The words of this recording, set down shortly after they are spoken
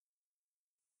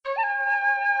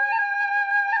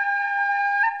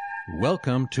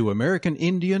Welcome to American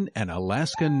Indian and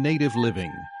Alaska Native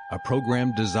Living, a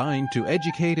program designed to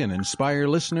educate and inspire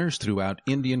listeners throughout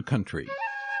Indian country.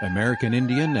 American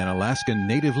Indian and Alaska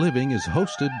Native Living is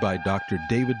hosted by Dr.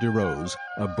 David DeRose,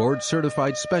 a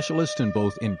board-certified specialist in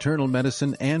both internal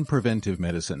medicine and preventive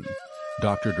medicine.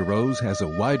 Dr. DeRose has a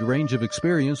wide range of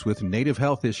experience with Native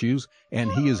health issues,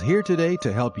 and he is here today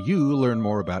to help you learn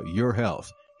more about your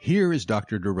health. Here is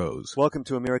Dr. DeRose. Welcome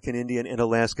to American Indian and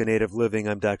Alaska Native Living.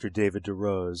 I'm Dr. David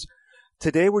DeRose.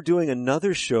 Today we're doing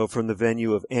another show from the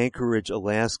venue of Anchorage,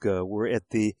 Alaska. We're at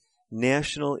the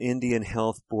National Indian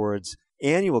Health Board's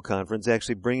annual conference,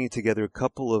 actually bringing together a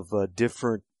couple of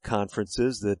different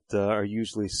conferences that are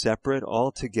usually separate,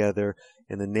 all together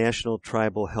in the National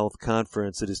Tribal Health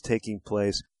Conference that is taking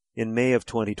place in May of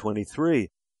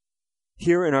 2023.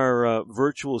 Here in our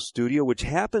virtual studio, which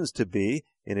happens to be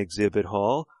in Exhibit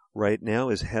Hall right now,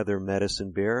 is Heather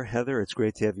Medicine Bear. Heather, it's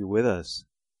great to have you with us.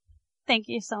 Thank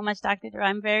you so much, Dr. Drew.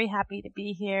 I'm very happy to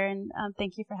be here, and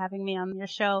thank you for having me on your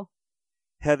show.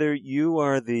 Heather, you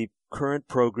are the current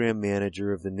program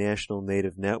manager of the National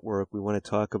Native Network. We want to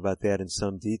talk about that in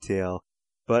some detail.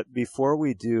 But before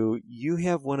we do, you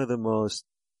have one of the most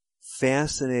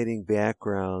fascinating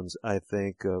backgrounds, I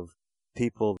think, of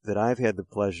people that I've had the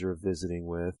pleasure of visiting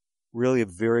with. Really a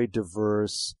very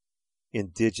diverse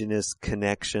indigenous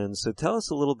connection. So tell us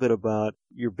a little bit about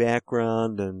your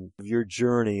background and your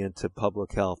journey into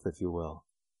public health, if you will.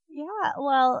 Yeah,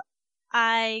 well,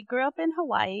 I grew up in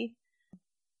Hawaii,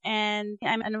 and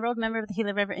I'm an enrolled member of the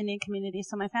Gila River Indian community.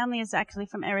 So my family is actually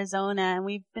from Arizona, and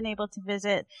we've been able to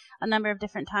visit a number of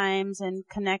different times and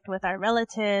connect with our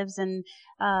relatives and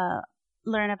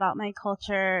learn about my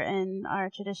culture and our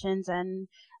traditions and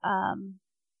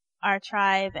our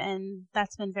tribe, and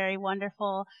that's been very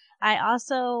wonderful. I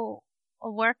also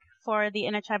work for the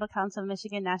Intertribal Council of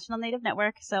Michigan National Native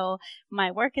Network, so my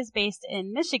work is based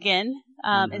in Michigan,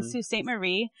 in Sault Ste.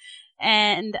 Marie,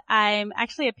 and I'm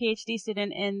actually a PhD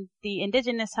student in the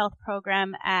Indigenous Health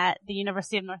Program at the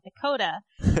University of North Dakota.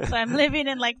 So I'm living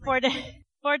in like four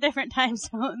different time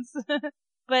zones.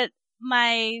 But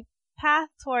my path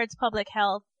towards public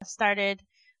health started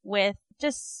with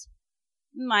just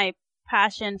my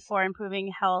passion for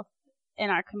improving health in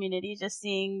our community, just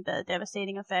seeing the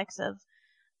devastating effects of,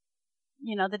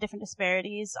 the different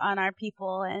disparities on our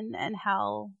people and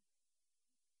how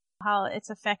it's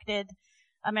affected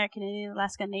American Indian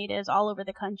Alaska Natives all over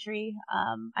the country.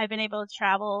 I've been able to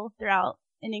travel throughout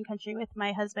Indian country with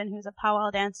my husband, who's a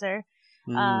powwow dancer.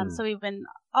 So we've been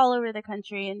all over the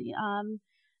country, and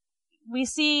we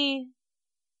see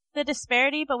the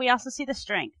disparity, but we also see the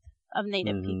strength of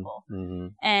Native people.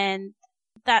 And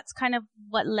that's kind of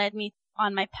what led me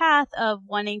on my path of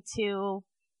wanting to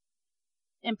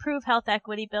improve health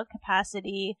equity, build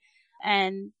capacity,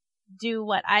 and do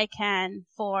what I can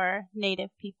for Native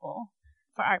people,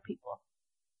 for our people.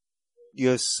 You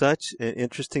have such an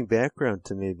interesting background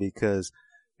to me because,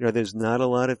 there's not a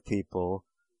lot of people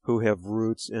who have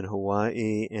roots in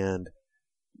Hawaii and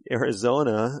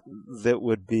Arizona that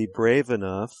would be brave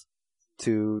enough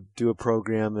to do a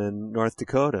program in North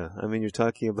Dakota. I mean, you're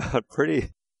talking about pretty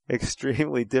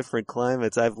extremely different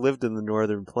climates. I've lived in the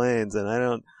Northern Plains, and I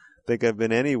don't think I've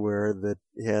been anywhere that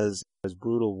has as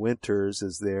brutal winters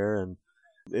as there. And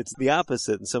it's the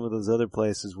opposite in some of those other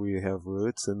places where you have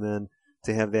roots, and then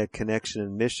to have that connection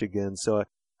in Michigan. So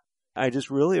I just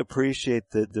really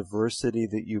appreciate the diversity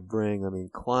that you bring. I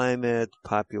mean, climate,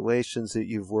 populations that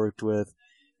you've worked with,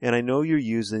 and I know you're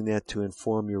using that to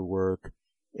inform your work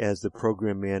as the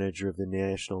program manager of the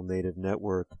National Native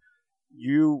Network.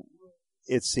 You,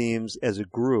 it seems, as a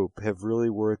group, have really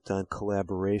worked on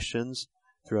collaborations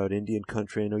throughout Indian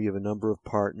country. I know you have a number of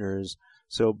partners.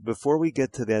 So before we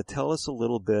get to that, tell us a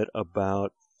little bit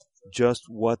about just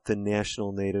what the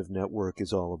National Native Network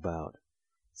is all about.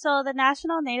 So the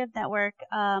National Native Network,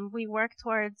 we work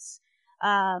towards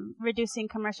reducing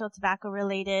commercial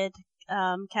tobacco-related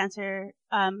cancer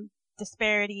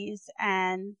disparities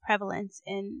and prevalence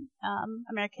in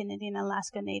American Indian and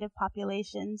Alaska Native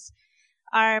populations.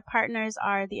 Our partners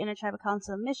are the Intertribal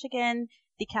Council of Michigan,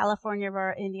 the California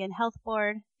Rural Indian Health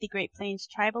Board, the Great Plains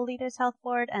Tribal Leaders Health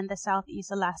Board, and the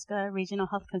Southeast Alaska Regional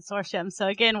Health Consortium. So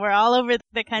again, we're all over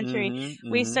the country.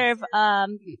 We serve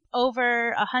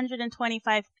over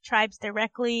 125 tribes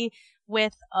directly,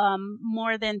 with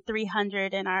more than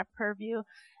 300 in our purview,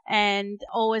 and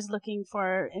always looking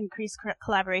for increased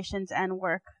collaborations and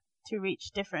work to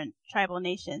reach different tribal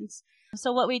nations.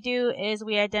 So what we do is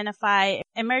we identify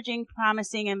emerging,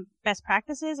 promising, and best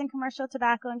practices in commercial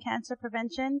tobacco and cancer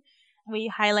prevention.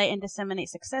 We highlight and disseminate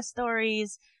success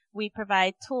stories. We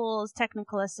provide tools,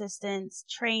 technical assistance,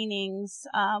 trainings.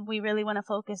 We really want to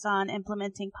focus on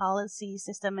implementing policy,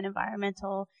 system, and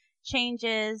environmental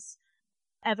changes,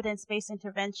 evidence-based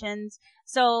interventions.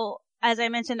 So, as I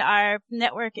mentioned, our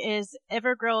network is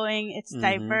ever growing. It's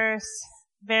diverse,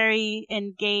 very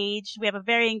engaged. We have a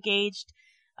very engaged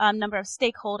number of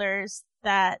stakeholders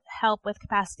that help with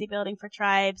capacity building for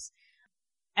tribes.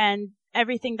 And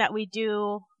everything that we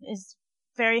do is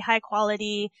very high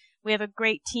quality. We have a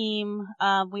great team.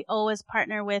 We always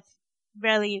partner with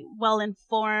really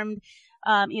well-informed,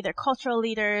 either cultural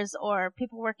leaders or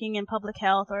people working in public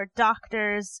health or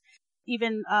doctors,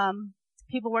 even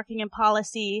people working in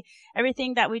policy.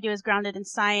 Everything that we do is grounded in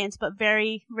science, but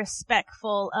very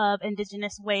respectful of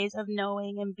indigenous ways of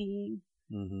knowing and being.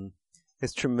 Mm-hmm.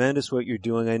 It's tremendous what you're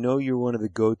doing. I know you're one of the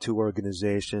go-to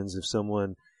organizations if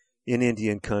someone in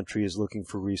Indian country is looking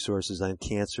for resources on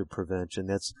cancer prevention.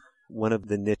 That's one of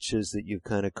the niches that you've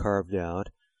kind of carved out.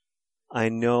 I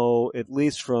know, at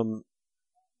least from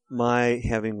my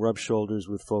having rubbed shoulders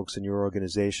with folks in your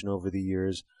organization over the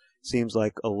years, seems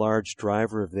like a large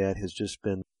driver of that has just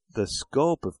been the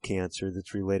scope of cancer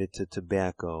that's related to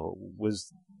tobacco.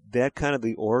 Was that kind of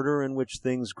the order in which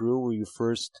things grew? Were you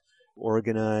first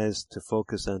organized to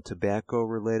focus on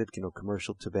tobacco-related,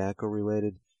 commercial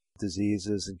tobacco-related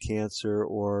diseases and cancer,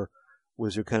 or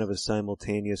was there kind of a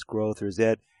simultaneous growth, or is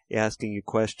that asking you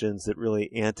questions that really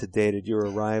antedated your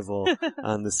arrival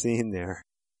on the scene there?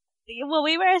 Well,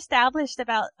 we were established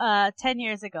about 10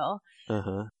 years ago.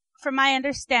 Uh-huh. From my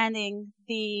understanding,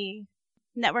 the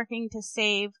Networking to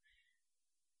Save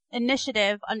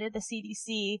initiative under the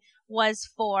CDC was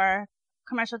for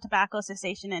commercial tobacco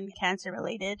cessation and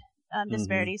cancer-related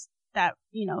disparities that,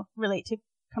 relate to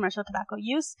commercial tobacco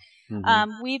use.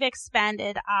 We've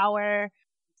expanded our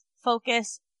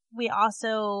focus. We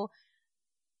also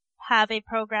have a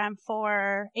program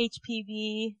for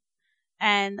HPV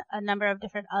and a number of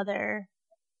different other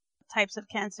types of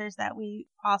cancers that we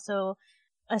also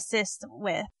assist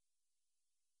with.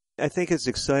 I think it's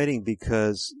exciting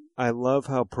because I love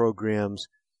how programs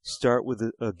start with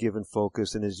a given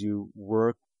focus, and as you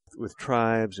work with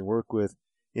tribes and work with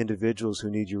individuals who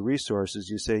need your resources,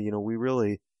 you say, we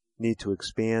really need to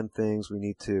expand things. We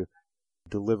need to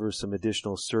deliver some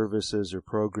additional services or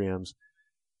programs.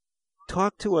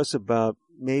 Talk to us about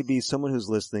maybe someone who's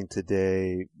listening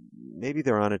today, maybe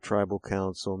they're on a tribal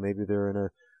council, maybe they're in a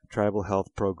tribal health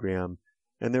program,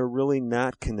 and they're really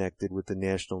not connected with the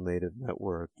National Native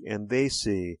Network, and they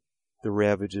see the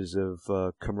ravages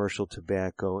of commercial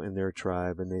tobacco in their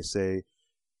tribe, and they say,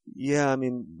 yeah,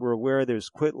 we're aware there's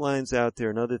quit lines out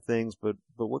there and other things, but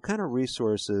what kind of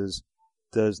resources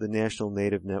does the National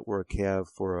Native Network have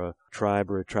for a tribe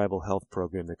or a tribal health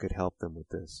program that could help them with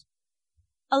this?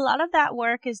 A lot of that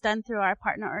work is done through our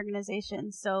partner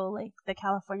organizations, so like the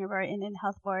California Rural Indian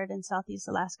Health Board and Southeast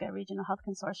Alaska Regional Health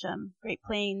Consortium, Great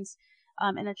Plains,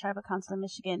 and the Tribal Council of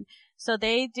Michigan. So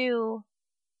they do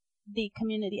the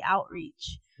community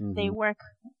outreach. They work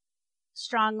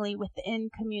strongly within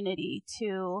community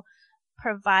to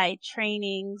provide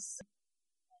trainings,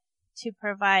 to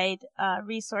provide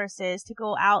resources, to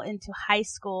go out into high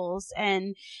schools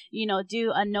and,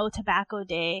 do a no tobacco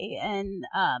day and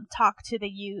talk to the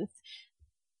youth.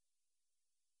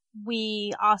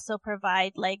 We also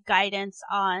provide guidance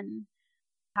on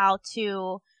how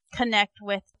to connect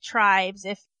with tribes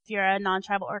if you're a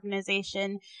non-tribal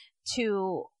organization,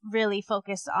 to really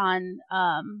focus on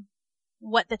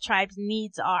what the tribe's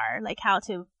needs are, how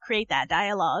to create that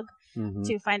dialogue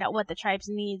to find out what the tribe's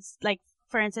needs.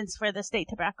 For instance, for the state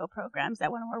tobacco programs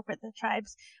that want to work with the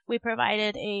tribes, we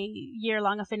provided a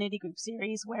year-long affinity group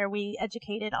series where we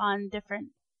educated on different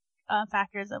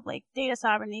factors of data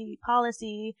sovereignty,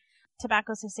 policy,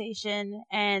 tobacco cessation,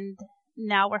 and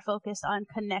now we're focused on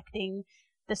connecting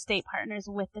the state partners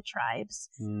with the tribes.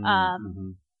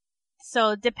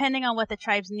 So depending on what the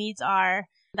tribe's needs are,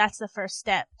 that's the first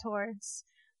step towards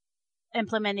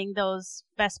implementing those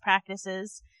best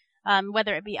practices.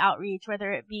 Whether it be outreach,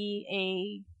 whether it be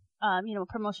a,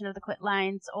 promotion of the quit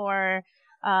lines or,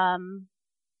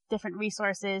 different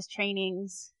resources,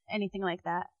 trainings, anything like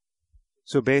that.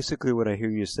 So basically what I hear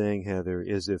you saying, Heather,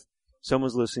 is if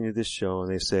someone's listening to this show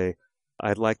and they say,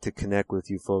 I'd like to connect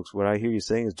with you folks, what I hear you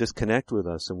saying is just connect with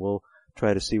us and we'll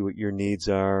try to see what your needs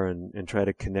are and try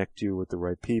to connect you with the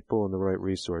right people and the right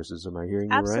resources. Am I hearing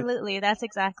you right? Absolutely. That's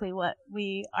exactly what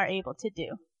we are able to do.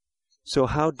 So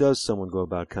how does someone go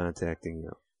about contacting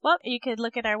you? Well, you could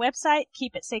look at our website,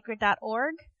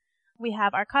 keepitsacred.org. We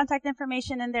have our contact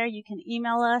information in there. You can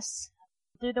email us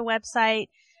through the website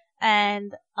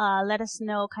and let us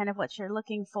know kind of what you're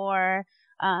looking for.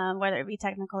 whether it be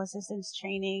technical assistance,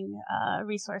 training,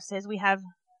 resources. We have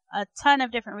a ton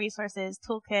of different resources,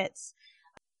 toolkits,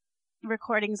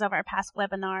 recordings of our past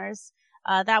webinars.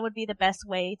 That would be the best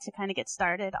way to kind of get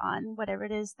started on whatever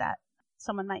it is that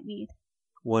someone might need.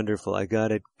 Wonderful. I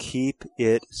got it.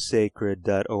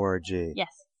 keepitsacred.org. Yes.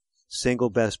 Single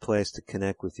best place to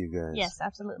connect with you guys. Yes,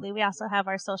 absolutely. We also have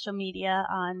our social media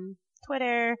on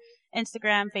Twitter,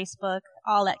 Instagram, Facebook,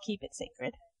 all at Keep It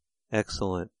Sacred.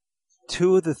 Excellent.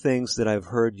 Two of the things that I've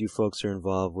heard you folks are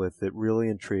involved with that really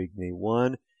intrigued me.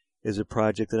 One is a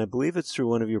project, and I believe it's through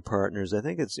one of your partners. I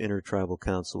think it's Intertribal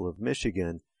Council of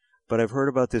Michigan. But I've heard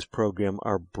about this program,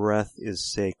 Our Breath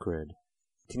is Sacred.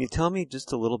 Can you tell me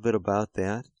just a little bit about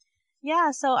that?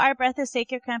 Yeah, so our Breath is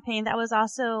Sacred campaign, that was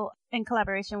also in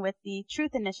collaboration with the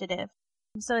Truth Initiative.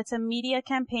 So it's a media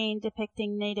campaign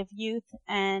depicting Native youth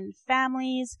and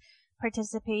families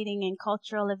participating in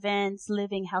cultural events,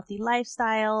 living healthy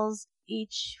lifestyles.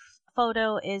 Each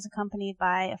photo is accompanied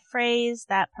by a phrase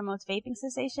that promotes vaping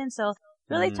cessation. So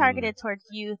really targeted towards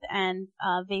youth and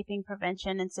vaping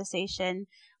prevention and cessation.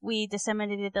 We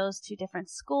disseminated those to different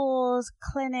schools,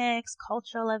 clinics,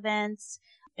 cultural events.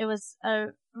 It was a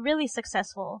really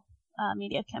successful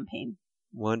media campaign.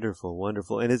 Wonderful,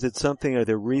 wonderful. And is it something, are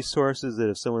there resources that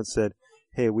if someone said,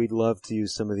 hey, we'd love to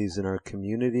use some of these in our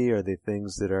community, are they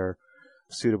things that are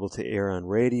suitable to air on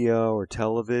radio or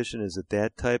television? Is it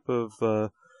that type of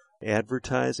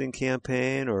advertising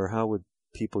campaign, or how would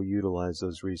people utilize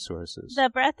those resources? The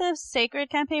Breath of Sacred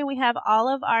campaign, we have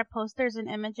all of our posters and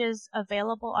images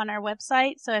available on our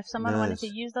website. So if someone wanted to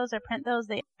use those or print those,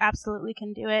 they absolutely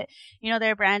can do it. You know,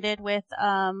 they're branded with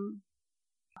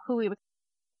who we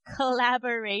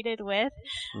collaborated with.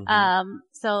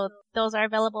 So those are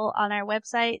available on our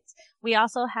website. We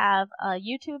also have a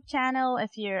YouTube channel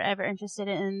if you're ever interested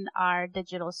in our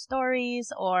digital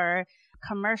stories or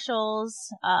commercials.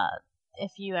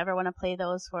 If you ever want to play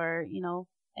those for, you know,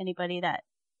 anybody that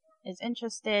is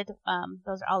interested,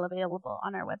 those are all available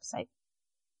on our website.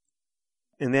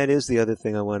 And that is the other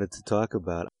thing I wanted to talk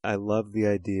about. I love the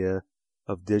idea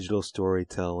of digital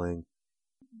storytelling.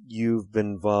 You've been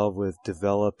involved with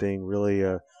developing really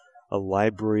a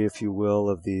library, if you will,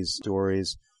 of these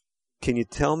stories. Can you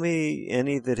tell me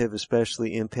any that have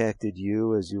especially impacted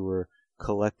you as you were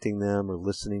collecting them or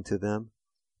listening to them?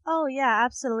 Oh, yeah,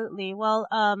 absolutely. Well,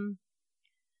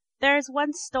 there's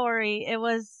one story.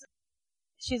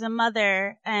 She's a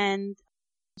mother, and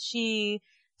she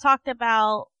talked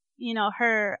about, you know,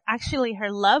 her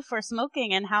love for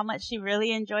smoking and how much she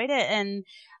really enjoyed it. And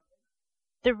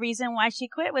the reason why she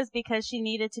quit was because she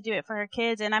needed to do it for her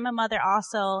kids. And I'm a mother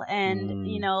also. And,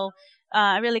 you know,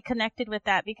 I really connected with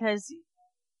that because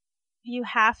you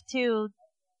have to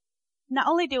not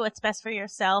only do what's best for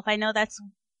yourself. I know that's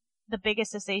the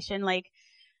biggest cessation, like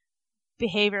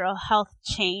behavioral health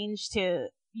change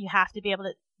you have to be able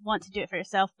to want to do it for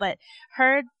yourself, but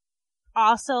her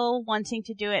also wanting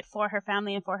to do it for her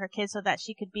family and for her kids so that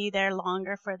she could be there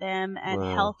longer for them and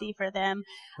healthy for them.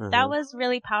 That was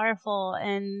really powerful.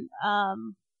 And,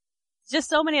 just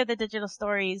so many of the digital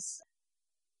stories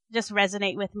just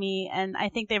resonate with me. And I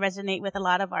think they resonate with a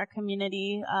lot of our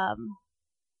community,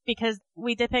 because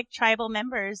we depict tribal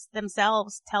members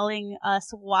themselves telling us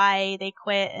why they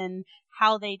quit and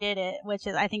how they did it, which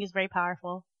I think is very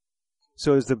powerful.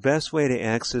 So is the best way to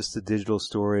access the digital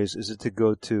stories, is it to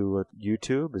go to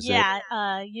YouTube?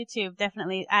 YouTube,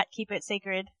 definitely. At Keep It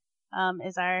Sacred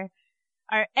is our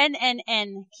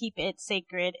NNN Keep It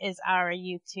Sacred is our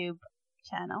YouTube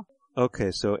channel.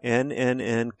 Okay, so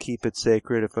NNN Keep It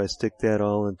Sacred. If I stick that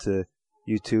all into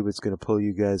YouTube, it's going to pull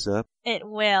you guys up? It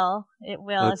will.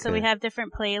 Okay. So we have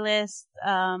different playlists.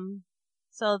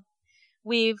 So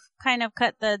we've kind of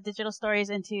cut the digital stories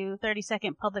into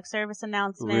 30-second public service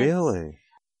announcements. Really?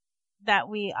 That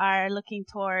we are looking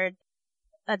toward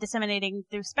disseminating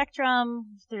through Spectrum,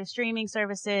 through streaming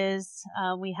services.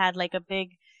 We had like a big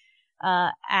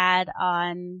ad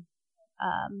on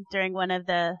during one of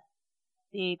the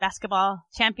basketball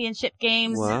championship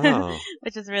games, wow.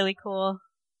 which is really cool.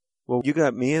 Well, you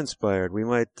got me inspired. We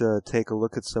might take a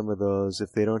look at some of those.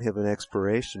 If they don't have an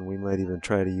expiration, we might even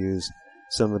try to use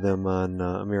some of them on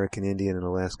American Indian and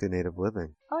Alaska Native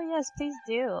Living. Oh, yes, please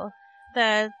do.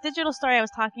 The digital story I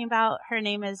was talking about, her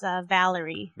name is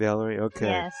Valerie. Valerie, okay.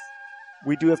 Yes.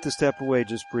 We do have to step away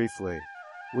just briefly.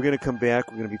 We're going to come back.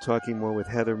 We're going to be talking more with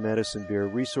Heather Medicine Beer,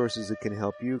 resources that can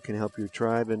help you, can help your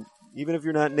tribe, and even if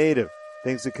you're not Native,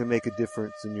 things that can make a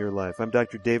difference in your life. I'm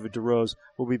Dr. David DeRose.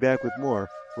 We'll be back with more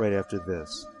right after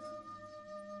this.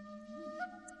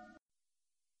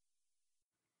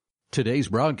 Today's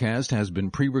broadcast has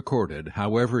been pre-recorded.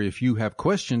 However, if you have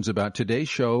questions about today's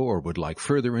show or would like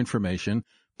further information,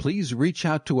 please reach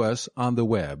out to us on the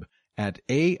web at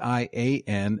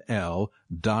aianl.org.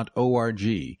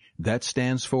 That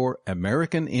stands for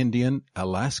American Indian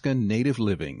Alaska Native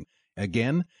Living.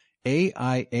 Again,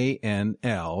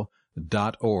 aianl.org.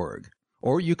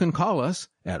 Or you can call us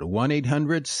at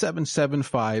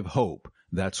 1-800-775-HOPE.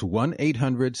 That's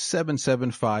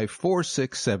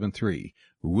 1-800-775-4673.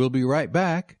 We'll be right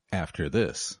back after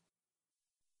this.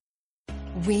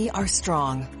 We are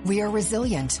strong, we are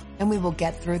resilient, and we will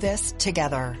get through this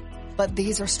together. But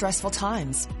these are stressful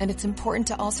times, and it's important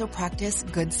to also practice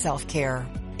good self-care.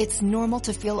 It's normal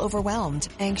to feel overwhelmed,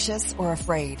 anxious, or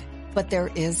afraid. But there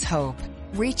is hope.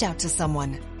 Reach out to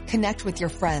someone. Connect with your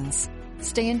friends.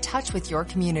 Stay in touch with your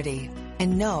community.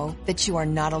 And know that you are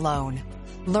not alone.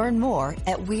 Learn more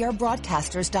at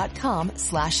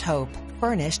wearebroadcasters.com/hope.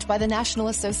 Furnished by the National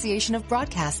Association of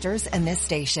Broadcasters and this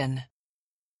station.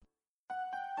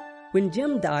 When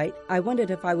Jim died, I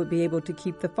wondered if I would be able to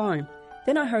keep the farm.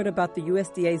 Then I heard about the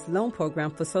USDA's loan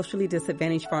program for socially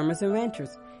disadvantaged farmers and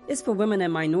ranchers. It's for women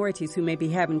and minorities who may be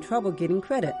having trouble getting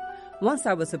credit. Once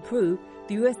I was approved,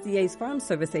 the USDA's Farm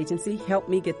Service Agency helped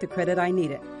me get the credit I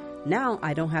needed. Now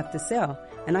I don't have to sell,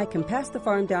 and I can pass the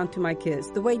farm down to my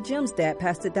kids the way Jim's dad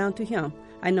passed it down to him.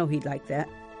 I know he'd like that.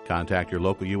 Contact your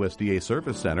local USDA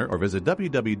Service Center or visit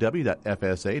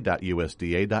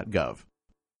www.fsa.usda.gov.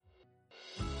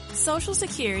 Social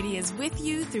Security is with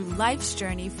you through life's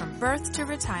journey from birth to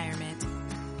retirement.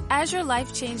 As your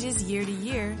life changes year to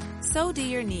year, so do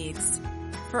your needs.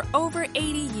 For over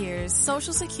 80 years,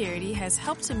 Social Security has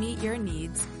helped to meet your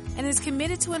needs and is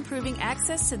committed to improving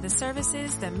access to the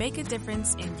services that make a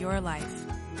difference in your life.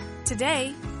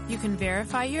 Today, you can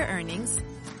verify your earnings,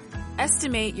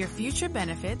 estimate your future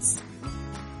benefits,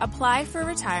 apply for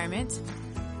retirement,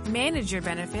 manage your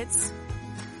benefits,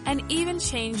 and even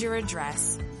change your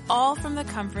address, all from the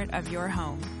comfort of your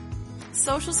home.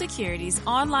 Social Security's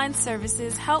online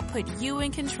services help put you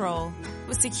in control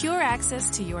with secure access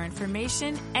to your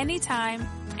information anytime,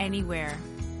 anywhere,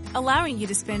 allowing you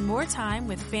to spend more time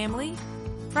with family,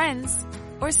 friends,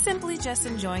 or simply just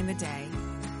enjoying the day.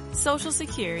 Social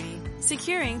Security,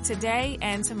 securing today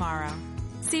and tomorrow.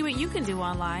 See what you can do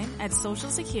online at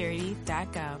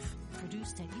socialsecurity.gov.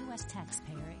 Produced at U.S.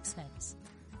 taxpayer expense.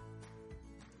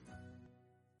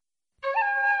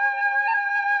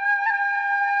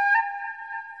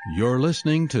 You're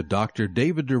listening to Dr.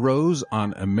 David DeRose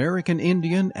on American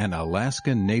Indian and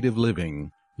Alaska Native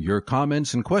Living. Your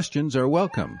comments and questions are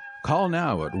welcome. Call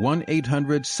now at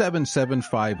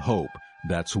 1-800-775-HOPE.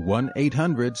 That's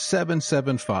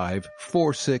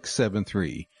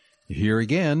 1-800-775-4673. Here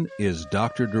again is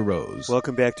Dr. DeRose.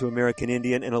 Welcome back to American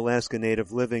Indian and Alaska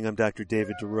Native Living. I'm Dr.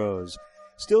 David DeRose.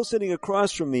 Still sitting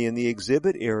across from me in the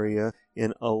exhibit area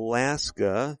in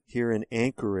Alaska, here in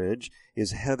Anchorage,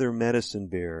 is Heather Medicine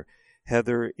Bear.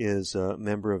 Heather is a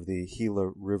member of the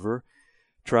Gila River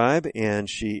tribe, and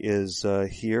she is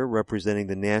here representing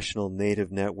the National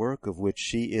Native Network, of which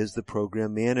she is the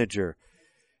program manager.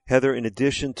 Heather, in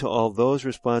addition to all those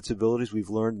responsibilities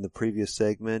we've learned in the previous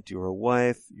segment, you're a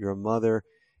wife, you're a mother,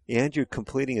 and you're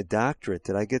completing a doctorate.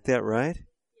 Did I get that right?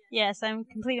 Yes, I'm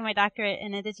completing my doctorate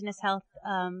in Indigenous Health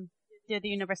through the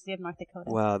University of North Dakota.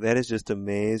 Wow, that is just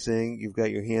amazing. You've got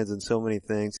your hands in so many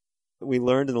things. We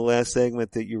learned in the last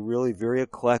segment that you're really very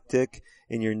eclectic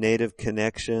in your Native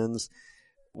connections.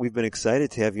 We've been excited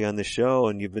to have you on the show,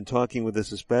 and you've been talking with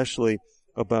us especially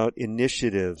about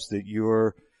initiatives that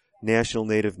your National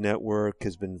Native Network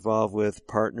has been involved with,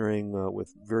 partnering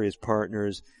with various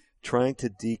partners, trying to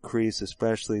decrease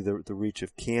especially the reach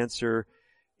of cancer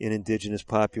in indigenous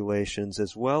populations,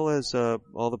 as well as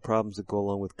all the problems that go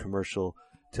along with commercial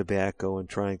tobacco, and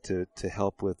trying to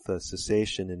help with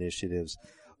cessation initiatives.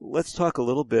 Let's talk a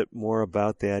little bit more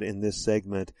about that in this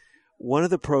segment. One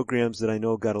of the programs that I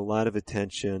know got a lot of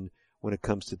attention when it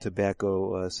comes to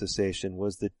tobacco cessation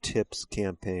was the TIPS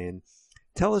campaign.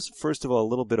 Tell us, first of all, a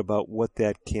little bit about what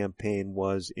that campaign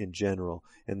was in general,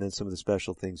 and then some of the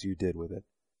special things you did with it.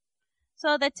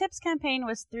 So the TIPS campaign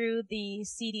was through the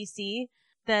CDC.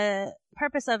 The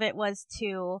purpose of it was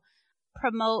to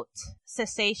promote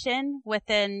cessation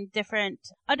within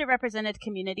different underrepresented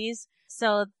communities.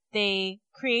 So they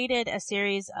created a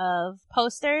series of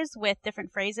posters with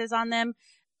different phrases on them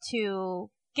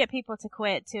to get people to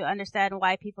quit, to understand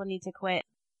why people need to quit,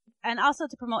 and also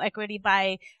to promote equity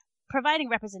by providing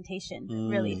representation,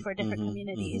 really, for different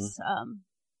communities.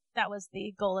 That was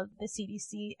the goal of the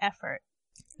CDC effort.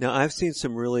 Now, I've seen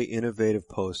some really innovative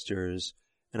posters,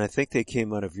 and I think they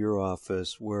came out of your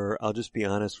office, where I'll just be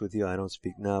honest with you, I don't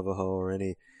speak Navajo or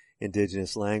any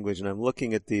indigenous language. And I'm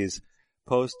looking at these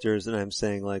posters and I'm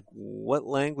saying, like, what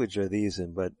language are these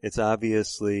in? But it's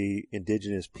obviously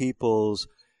indigenous peoples,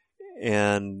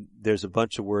 and there's a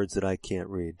bunch of words that I can't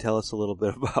read. Tell us a little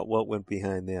bit about what went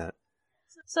behind that.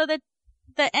 So the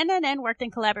NNN worked in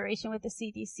collaboration with the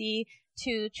CDC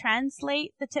to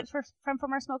translate the Tips from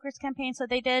Former Smokers campaign. So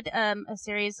they did a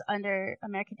series under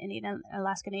American Indian and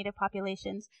Alaska Native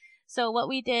populations. So what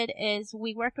we did is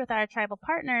we worked with our tribal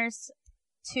partners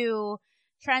to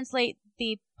translate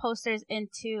the posters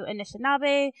into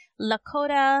Anishinaabe,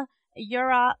 Lakota,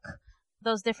 Yurok,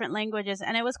 those different languages.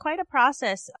 And it was quite a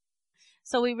process.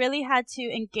 So we really had to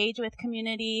engage with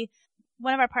community.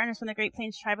 One of our partners from the Great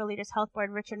Plains Tribal Leaders Health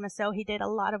Board, Richard Masseau, he did a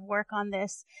lot of work on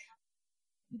this.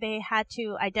 They had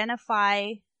to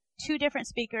identify 2 different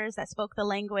speakers that spoke the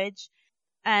language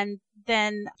and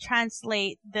then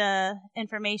translate the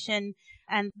information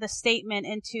and the statement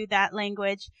into that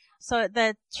language. So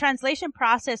the translation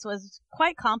process was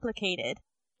quite complicated,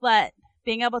 but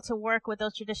being able to work with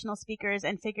those traditional speakers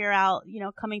and figure out,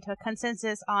 coming to a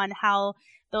consensus on how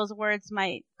those words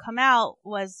might come out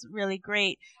was really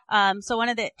great. So one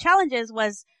of the challenges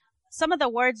was some of the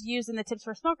words used in the Tips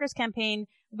for Smokers campaign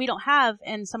we don't have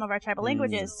in some of our tribal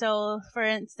languages. So, for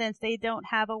instance, they don't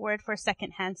have a word for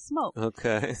secondhand smoke.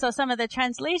 Okay. So some of the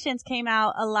translations came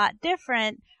out a lot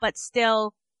different, but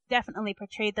still definitely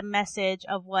portrayed the message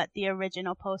of what the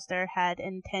original poster had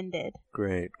intended.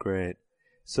 Great, great.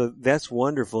 So that's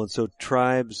wonderful. And so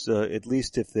tribes, at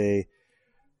least if they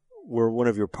were one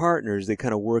of your partners, they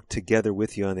kind of work together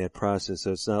with you on that process.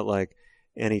 So it's not like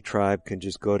any tribe can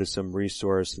just go to some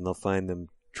resource and they'll find them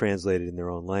translated in their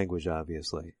own language,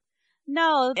 obviously.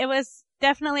 No, it was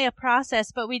definitely a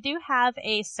process, but we do have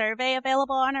a survey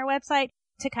available on our website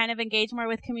to kind of engage more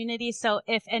with communities. So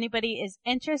if anybody is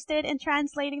interested in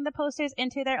translating the posters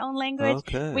into their own language,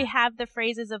 we have the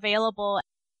phrases available.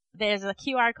 There's a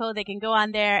QR code. They can go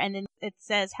on there and then it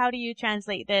says, how do you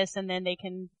translate this? And then they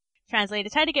can translate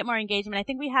it. Try to get more engagement. I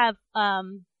think we have,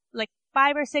 like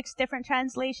 5 or 6 different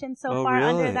translations so far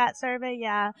under that survey.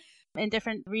 Yeah. In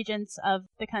different regions of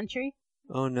the country.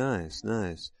 Oh, nice,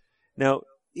 nice. Now,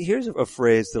 here's a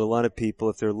phrase that a lot of people,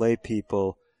 if they're lay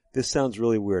people, this sounds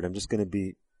really weird. I'm just going to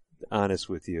be honest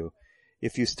with you.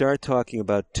 If you start talking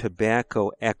about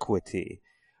tobacco equity,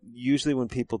 usually when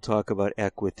people talk about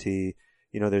equity,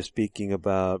 they're speaking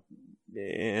about,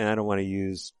 and I don't want to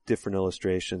use different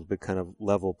illustrations, but kind of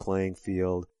level playing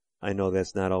field. I know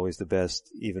that's not always the best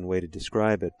even way to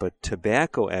describe it, but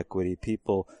tobacco equity,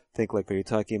 people think like, are you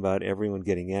talking about everyone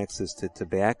getting access to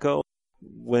tobacco?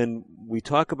 When we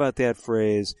talk about that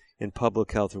phrase in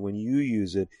public health, or when you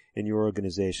use it in your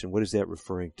organization, what is that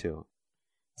referring to?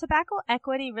 Tobacco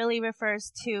equity really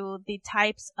refers to the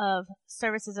types of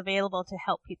services available to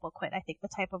help people quit. I think the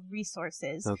type of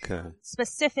resources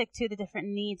specific to the different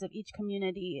needs of each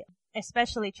community,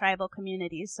 especially tribal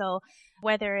communities. So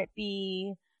whether it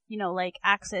be like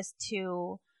access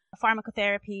to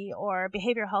pharmacotherapy or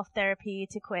behavioral health therapy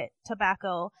to quit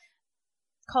tobacco,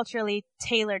 culturally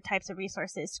tailored types of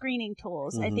resources, screening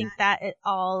tools. I think that it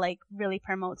all really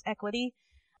promotes equity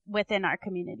within our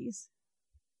communities.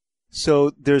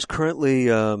 So there's currently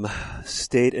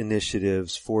state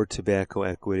initiatives for tobacco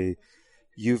equity.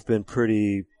 You've been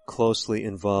pretty closely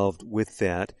involved with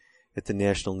that at the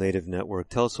National Native Network.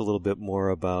 Tell us a little bit more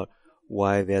about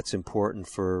why that's important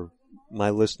for my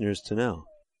listeners to know.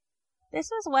 This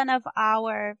was one of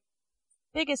our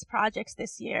biggest projects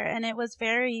this year, and it was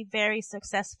very, very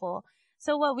successful.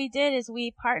 So what we did is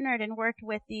we partnered and worked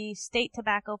with the state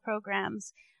tobacco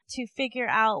programs to figure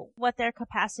out what their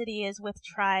capacity is with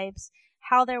tribes,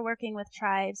 how they're working with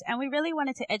tribes, and we really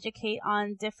wanted to educate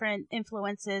on different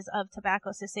influences of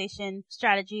tobacco cessation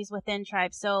strategies within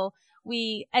tribes. So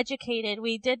we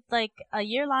did a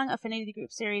year-long affinity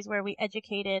group series where we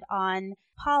educated on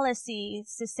policy,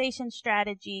 cessation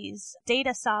strategies,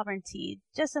 data sovereignty,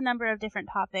 just a number of different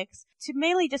topics to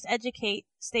mainly just educate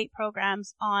state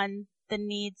programs on the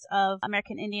needs of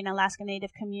American Indian and Alaska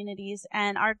Native communities.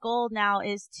 And our goal now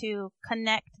is to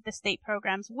connect the state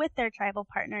programs with their tribal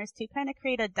partners to kind of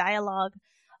create a dialogue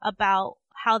about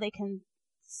how they can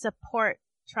support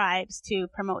tribes to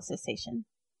promote cessation.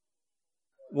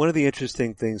 One of the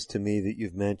interesting things to me that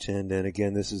you've mentioned, and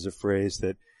again, this is a phrase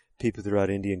that people throughout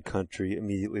Indian country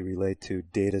immediately relate to,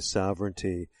 data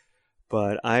sovereignty.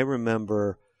 But I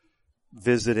remember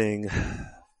visiting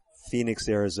Phoenix,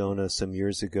 Arizona some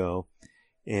years ago,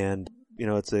 and,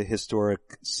 it's a historic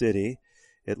city,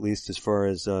 at least as far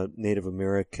as Native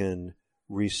American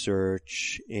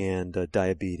research and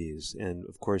diabetes. And,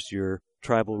 of course, your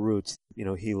tribal roots,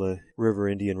 Gila River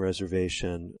Indian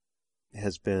Reservation.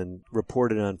 has been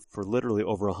reported on for literally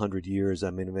over 100 years. I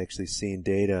mean, I've actually seen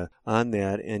data on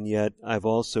that, and yet I've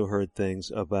also heard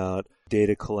things about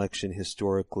data collection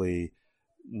historically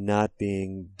not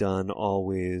being done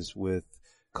always with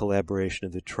collaboration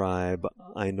of the tribe.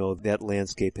 I know that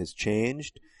landscape has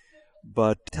changed,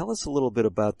 but tell us a little bit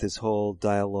about this whole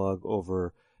dialogue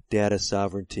over data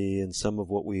sovereignty and some of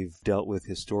what we've dealt with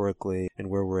historically and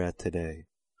where we're at today.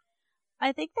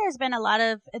 I think there's been a lot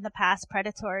of, in the past,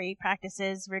 predatory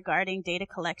practices regarding data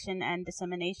collection and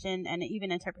dissemination and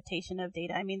even interpretation of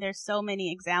data. I mean, there's so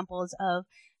many examples of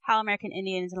how American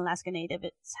Indians and Alaska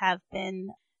Natives have been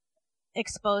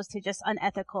exposed to just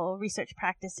unethical research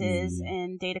practices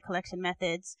and data collection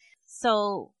methods.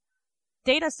 So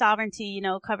data sovereignty,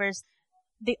 covers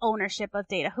the ownership of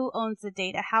data, who owns the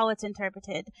data, how it's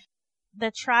interpreted,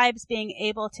 the tribes being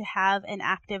able to have an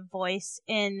active voice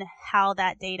in how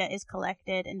that data is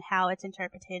collected and how it's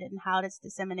interpreted and how it's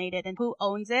disseminated and who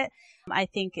owns it, I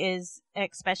think is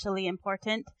especially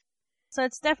important. So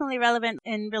it's definitely relevant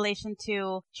in relation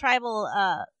to tribal,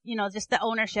 just the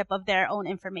ownership of their own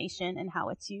information and how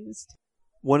it's used.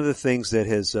 One of the things that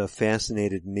has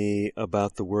fascinated me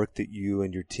about the work that you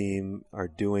and your team are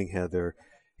doing, Heather,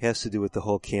 has to do with the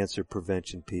whole cancer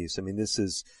prevention piece. I mean, this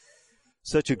is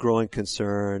such a growing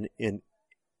concern in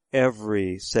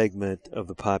every segment of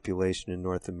the population in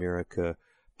North America,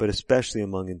 but especially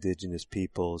among indigenous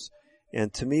peoples.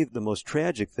 And to me, the most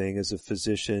tragic thing as a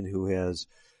physician who has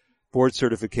board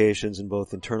certifications in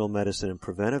both internal medicine and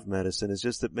preventive medicine is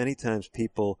just that many times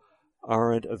people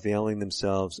aren't availing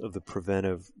themselves of the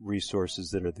preventive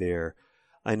resources that are there.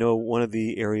 I know one of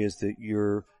the areas that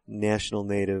your National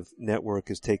Native Network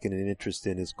has taken an interest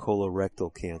in is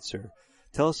colorectal cancer.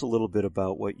 Tell us a little bit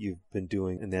about what you've been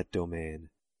doing in that domain.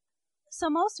 So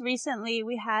most recently,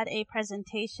 we had a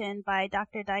presentation by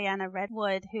Dr. Diana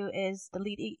Redwood, who is the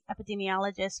lead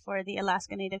epidemiologist for the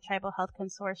Alaska Native Tribal Health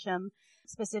Consortium,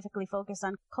 specifically focused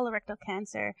on colorectal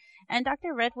cancer. And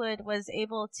Dr. Redwood was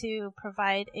able to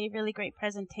provide a really great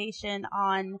presentation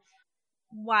on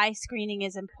why screening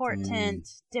is important,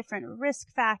 different risk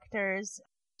factors.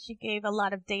 She gave a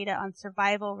lot of data on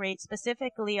survival rates,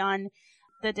 specifically on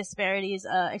the disparities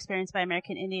experienced by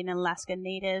American Indian and Alaska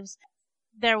Natives.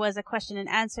 There was a question and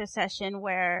answer session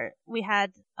where we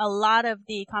had a lot of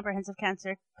the comprehensive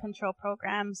cancer control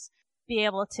programs be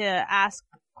able to ask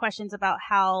questions about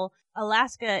how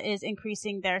Alaska is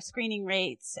increasing their screening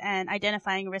rates and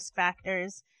identifying risk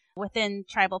factors within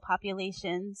tribal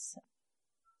populations.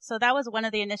 So that was one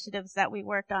of the initiatives that we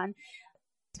worked on,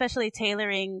 especially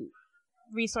tailoring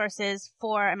resources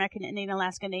for American Indian and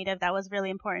Alaska Native. That was really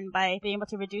important by being able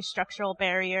to reduce structural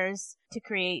barriers to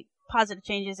create positive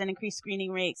changes and increase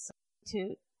screening rates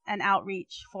to an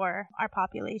outreach for our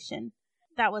population.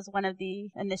 That was one of the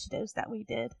initiatives that we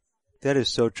did. That is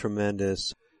so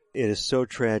tremendous. It is so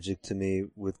tragic to me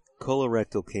with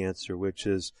colorectal cancer, which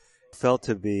is felt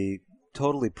to be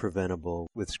totally preventable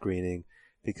with screening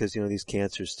because, these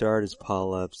cancers start as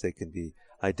polyps. They can be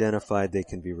identified. They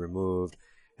can be removed.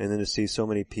 And then to see so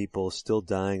many people still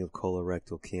dying of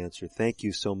colorectal cancer. Thank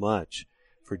you so much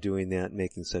for doing that and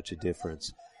making such a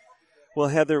difference. Well,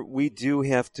 Heather, we do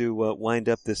have to wind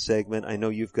up this segment. I know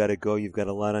you've got to go. You've got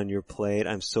a lot on your plate.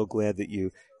 I'm so glad that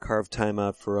you carved time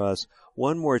out for us.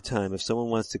 One more time, if someone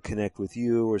wants to connect with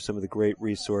you or some of the great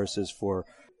resources for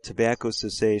tobacco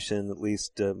cessation, at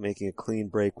least making a clean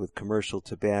break with commercial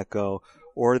tobacco,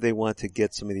 or they want to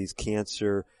get some of these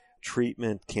cancer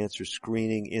treatment, cancer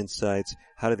screening insights,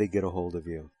 how do they get a hold of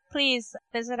you? Please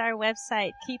visit our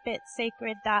website,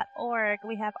 keepitsacred.org.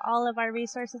 We have all of our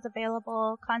resources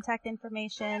available, contact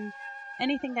information,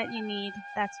 anything that you need,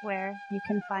 that's where you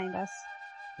can find us.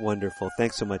 Wonderful.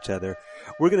 Thanks so much, Heather.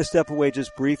 We're going to step away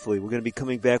just briefly. We're going to be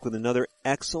coming back with another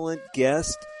excellent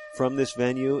guest from this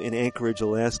venue in Anchorage,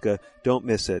 Alaska. Don't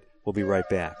miss it. We'll be right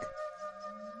back.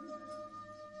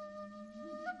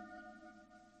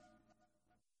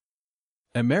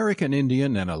 American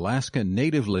Indian and Alaska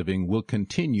Native Living will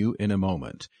continue in a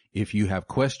moment. If you have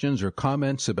questions or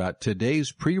comments about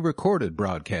today's pre-recorded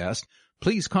broadcast,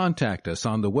 please contact us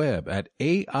on the web at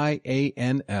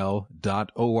aianl.org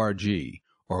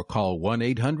or call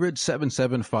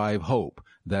 1-800-775-HOPE.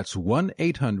 That's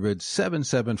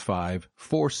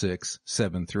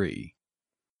 1-800-775-4673.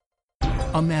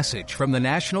 A message from the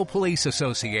National Police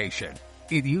Association.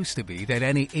 It used to be that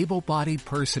any able-bodied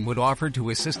person would offer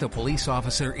to assist a police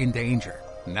officer in danger.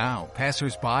 Now,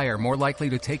 passers-by are more likely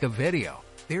to take a video.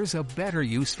 There's a better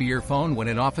use for your phone when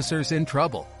an officer's in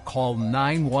trouble. Call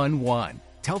 911.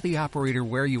 Tell the operator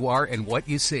where you are and what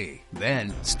you see.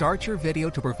 Then, start your video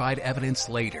to provide evidence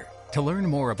later. To learn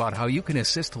more about how you can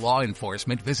assist law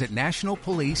enforcement, visit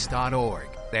nationalpolice.org.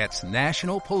 That's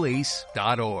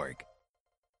nationalpolice.org.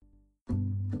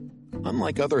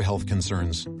 Unlike other health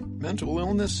concerns, mental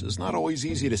illness is not always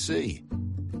easy to see.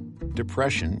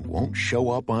 Depression won't show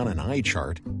up on an eye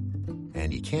chart,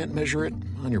 and you can't measure it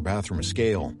on your bathroom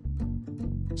scale.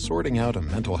 Sorting out a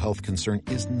mental health concern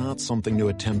is not something to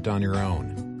attempt on your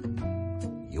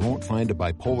own. You won't find a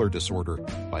bipolar disorder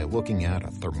by looking at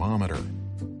a thermometer.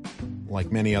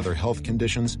 Like many other health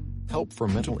conditions, help for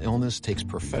mental illness takes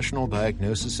professional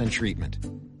diagnosis and treatment.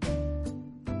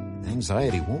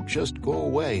 Anxiety won't just go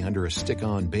away under a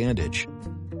stick-on bandage.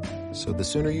 So the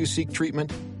sooner you seek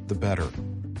treatment, the better.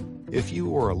 If you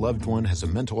or a loved one has a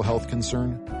mental health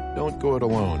concern, don't go it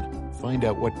alone. Find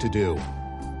out what to do.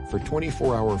 For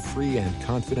 24-hour free and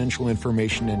confidential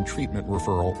information and treatment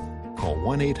referral, call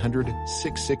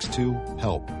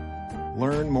 1-800-662-HELP.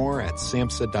 Learn more at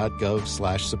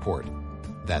samhsa.gov/support.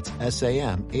 That's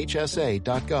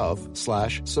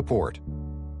samhsa.gov/support.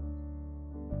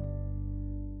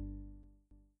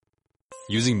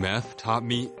 Using meth taught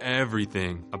me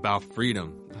everything about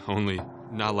freedom, only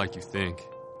not like you think.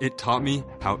 It taught me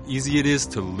how easy it is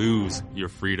to lose your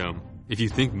freedom. If you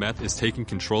think meth is taking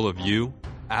control of you,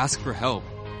 ask for help.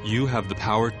 You have the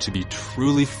power to be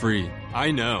truly free. I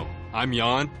know. I'm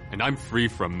Jan, and I'm free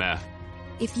from meth.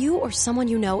 If you or someone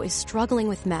you know is struggling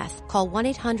with meth, call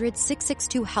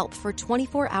 1-800-662-HELP for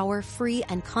 24-hour free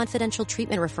and confidential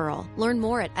treatment referral. Learn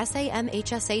more at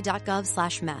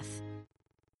samhsa.gov/meth.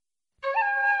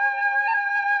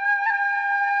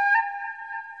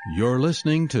 You're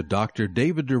listening to Dr.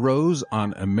 David DeRose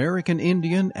on American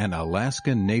Indian and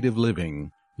Alaska Native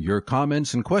Living. Your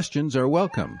comments and questions are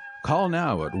welcome. Call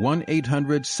now at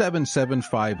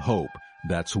 1-800-775-HOPE.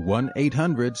 That's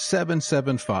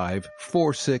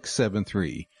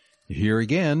 1-800-775-4673. Here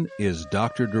again is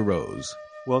Dr. DeRose.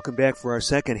 Welcome back for our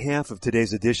second half of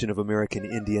today's edition of American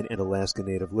Indian and Alaska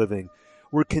Native Living.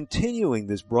 We're continuing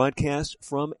this broadcast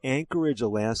from Anchorage,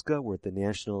 Alaska. We're at the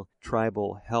National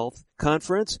Tribal Health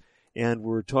Conference, and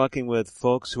we're talking with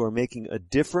folks who are making a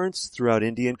difference throughout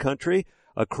Indian country.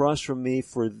 Across from me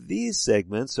for these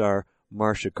segments are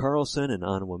Marcia Carlson and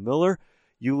Onawa Miller.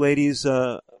 You ladies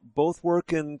both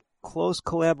work in close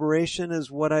collaboration is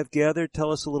what I've gathered.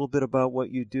 Tell us a little bit about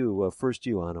what you do. First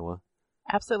you, Onawa.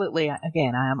 Absolutely.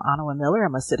 Again, I am Onawa Miller.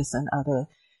 I'm a citizen of the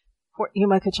Fort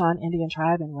Yuma Quechan Indian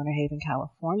Tribe in Winter Haven,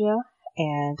 California,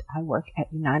 and I work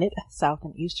at United South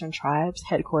and Eastern Tribes,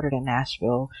 headquartered in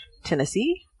Nashville,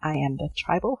 Tennessee. I am the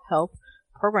Tribal Health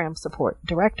Program Support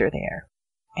Director there,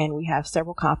 and we have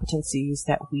several competencies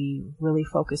that we really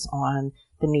focus on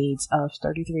the needs of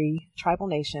 33 tribal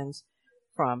nations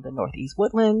from the Northeast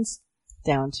Woodlands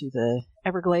down to the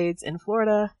Everglades in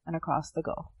Florida and across the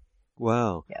Gulf.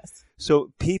 Wow. Yes.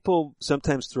 So people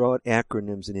sometimes throw out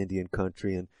acronyms in Indian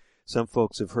country, and some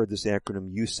folks have heard this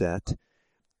acronym USET.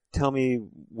 Tell me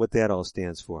what that all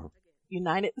stands for.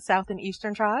 United South and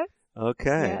Eastern Tribe.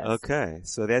 Okay, yes. Okay.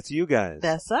 So that's you guys.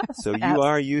 That's us. So you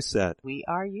are USET. We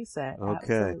are USET.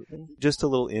 Okay. Absolutely. Just a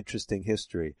little interesting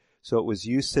history. So it was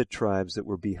USET tribes that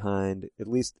were behind, at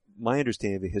least my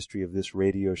understanding of the history of this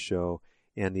radio show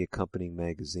and the accompanying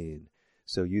magazine.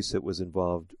 So USET was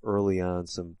involved early on,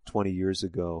 some 20 years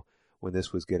ago, when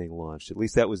this was getting launched. At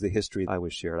least that was the history I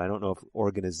was shared. I don't know if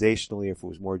organizationally, if it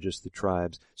was more just the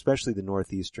tribes, especially the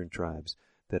northeastern tribes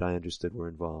that I understood were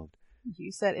involved.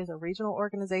 USET is a regional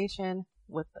organization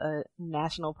with a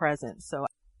national presence, so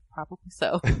probably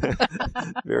so.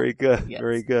 Very good. Yes.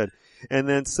 Very good. And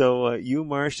then, so you,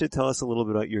 Marcia, tell us a little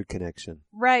bit about your connection.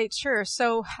 Right, sure.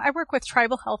 So I work with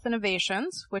Tribal Health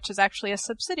Innovations, which is actually a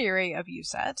subsidiary of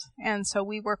USET. And so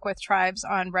we work with tribes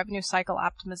on revenue cycle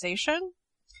optimization.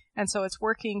 And so it's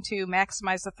working to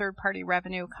maximize the third-party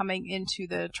revenue coming into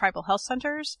the tribal health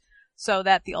centers so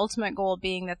that the ultimate goal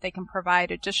being that they can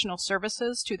provide additional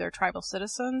services to their tribal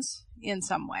citizens in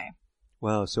some way.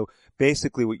 Wow. So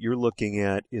basically what you're looking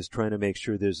at is trying to make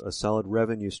sure there's a solid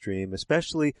revenue stream,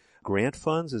 especially grant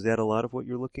funds. Is that a lot of what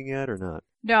you're looking at or not?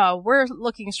 No, we're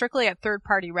looking strictly at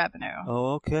third-party revenue.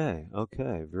 Oh, okay.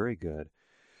 Okay. Very good.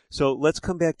 So let's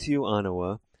come back to you,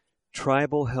 Onawa.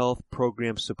 Tribal Health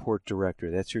Program Support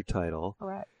Director. That's your title.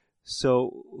 Correct.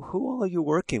 So who all are you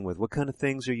working with? What kind of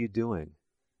things are you doing?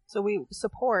 So we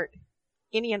support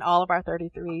any and all of our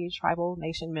 33 tribal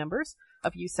nation members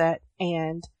of USET,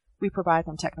 and we provide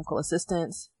them technical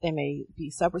assistance. They may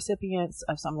be subrecipients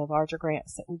of some of the larger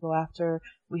grants that we go after.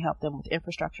 We help them with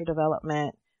infrastructure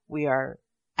development. We are,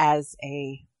 as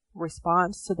a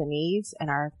response to the needs and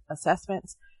our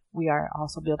assessments, we are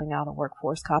also building out a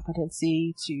workforce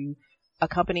competency to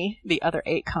accompany the other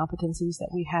 8 competencies that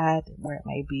we had, where it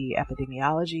may be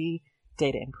epidemiology,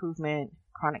 data improvement,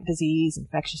 chronic disease,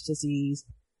 infectious disease,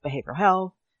 behavioral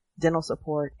health, dental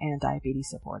support, and diabetes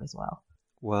support as well.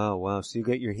 Wow. So you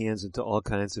got your hands into all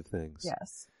kinds of things.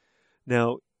 Yes.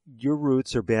 Now, your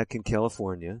roots are back in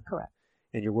California. Correct.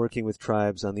 And you're working with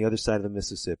tribes on the other side of the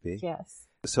Mississippi. Yes.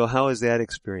 So how has that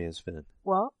experience been?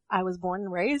 Well, I was born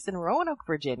and raised in Roanoke,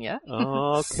 Virginia.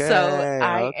 Okay. So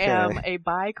I am a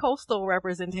bi-coastal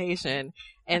representation.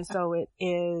 And so it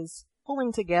is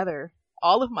pulling together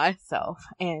all of myself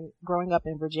and growing up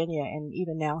in Virginia, and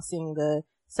even now seeing the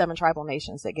 7 tribal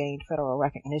nations that gained federal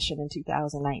recognition in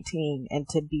 2019, and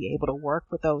to be able to work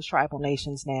with those tribal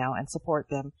nations now and support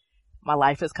them. My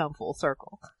life has come full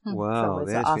circle. Wow, so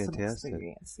it's that's an awesome fantastic.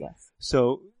 Experience. Yes.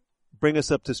 So bring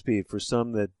us up to speed. For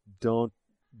some that don't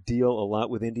deal a lot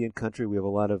with Indian country, we have a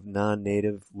lot of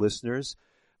non-native listeners.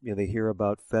 You know, they hear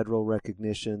about federal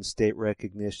recognition, state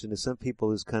recognition. To some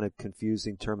people, it's kind of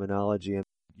confusing terminology. And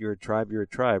you're a tribe,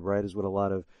 right, is what a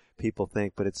lot of people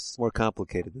think, but it's more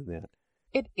complicated than that.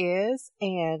 It is,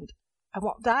 and I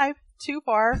won't dive too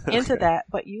far into that,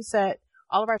 but USET,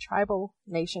 all of our tribal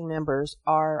nation members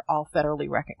are all federally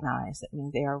recognized. That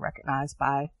means they are recognized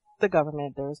by the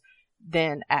government. There's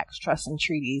then acts, trusts, and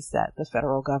treaties that the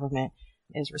federal government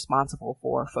is responsible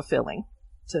for fulfilling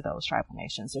to those tribal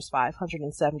nations. There's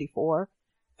 574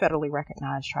 federally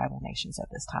recognized tribal nations at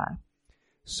this time.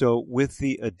 So with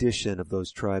the addition of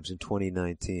those tribes in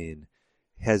 2019,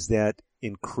 has that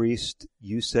increased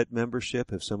USET membership?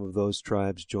 Have some of those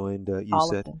tribes joined USET?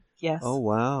 All of them, yes. Oh,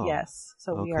 wow. Yes.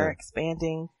 So we are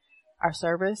expanding our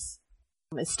service.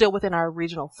 It's still within our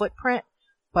regional footprint,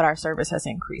 but our service has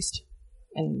increased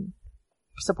in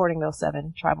supporting those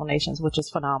 7 tribal nations, which is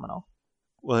phenomenal.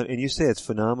 Well, and you say it's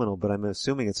phenomenal, but I'm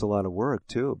assuming it's a lot of work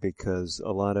too, because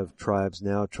a lot of tribes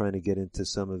now trying to get into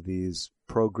some of these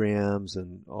programs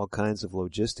and all kinds of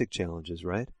logistic challenges,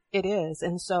 right? It is.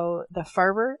 And so the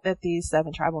fervor that these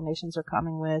 7 tribal nations are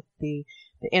coming with, the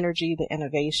energy, the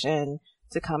innovation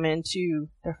to come into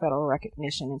their federal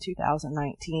recognition in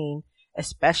 2019,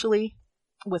 especially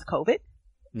with COVID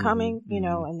coming, you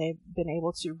know, and they've been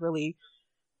able to really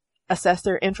assess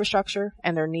their infrastructure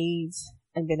and their needs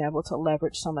and been able to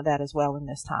leverage some of that as well in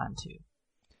this time too.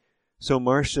 So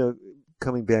Marcia,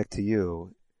 coming back to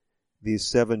you, these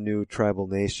 7 new tribal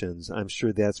nations, I'm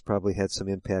sure that's probably had some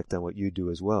impact on what you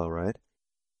do as well, right?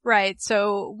 Right.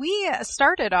 So we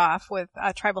started off with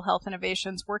Tribal Health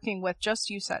Innovations working with just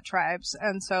USET tribes.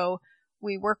 And so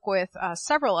we work with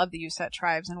several of the USET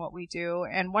tribes in what we do.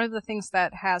 And one of the things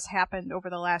that has happened over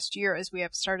the last year is we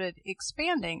have started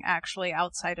expanding actually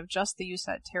outside of just the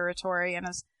USET territory. And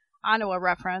as Onawa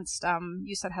referenced,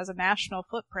 USET has a national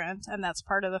footprint, and that's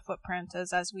part of the footprint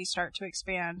as we start to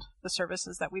expand the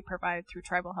services that we provide through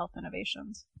Tribal Health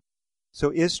Innovations.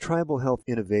 So is Tribal Health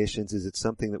Innovations, is it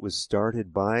something that was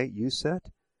started by USET?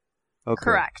 Okay.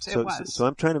 Correct, it was. So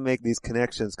I'm trying to make these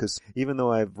connections because even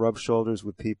though I've rubbed shoulders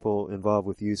with people involved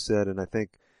with USET, and I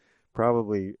think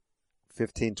probably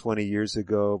 15, 20 years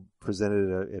ago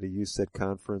presented at a USET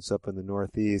conference up in the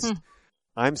Northeast,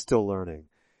 I'm still learning.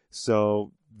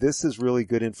 So this is really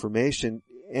good information.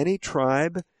 Any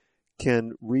tribe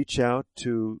can reach out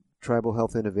to Tribal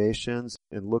Health Innovations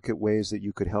and look at ways that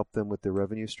you could help them with their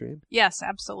revenue stream? Yes,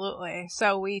 absolutely.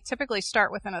 So we typically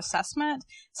start with an assessment.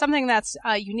 Something that's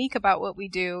unique about what we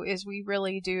do is we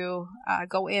really do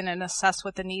go in and assess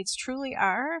what the needs truly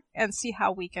are and see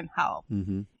how we can help.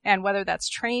 And whether that's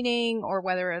training or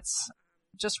whether it's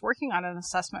just working on an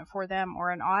assessment for them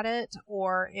or an audit,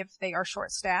 or if they are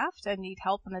short-staffed and need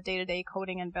help in the day-to-day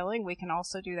coding and billing, we can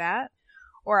also do that.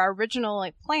 Or our original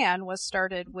plan was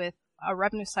started with a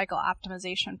revenue cycle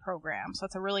optimization program. So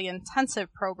it's a really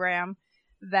intensive program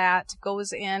that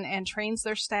goes in and trains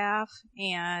their staff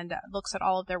and looks at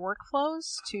all of their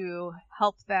workflows to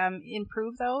help them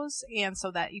improve those, and so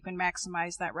that you can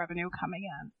maximize that revenue coming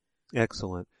in.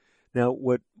 Excellent. Now,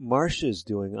 what Marcia is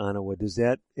doing, Onawa, does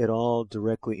that at all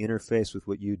directly interface with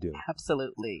what you do?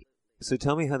 Absolutely. So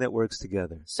tell me how that works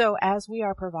together. So as we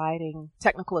are providing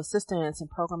technical assistance and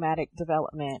programmatic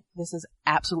development, this is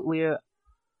absolutely an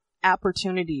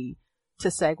opportunity to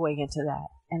segue into that.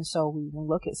 And so we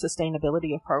look at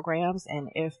sustainability of programs, and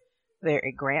if they're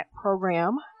a grant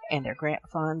program and their grant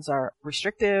funds are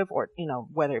restrictive, or, you know,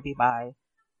 whether it be by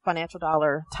financial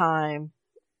dollar, time,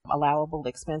 allowable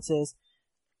expenses,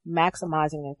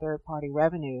 maximizing their third-party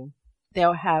revenue,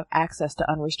 they'll have access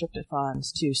to unrestricted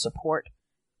funds to support,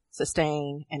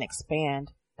 sustain, and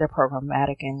expand their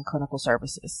programmatic and clinical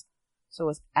services. So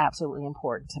it's absolutely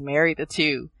important to marry the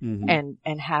two and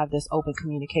have this open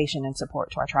communication and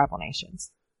support to our tribal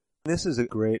nations. This is a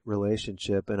great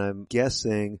relationship, and I'm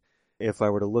guessing if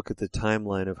I were to look at the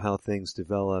timeline of how things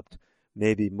developed,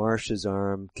 maybe Marcia's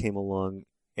arm came along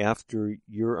after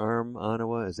your arm,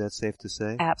 Onawa. Is that safe to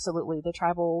say? Absolutely. The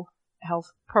tribal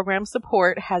health program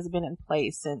support has been in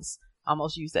place since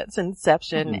almost USET's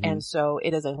inception, and so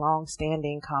it is a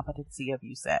long-standing competency of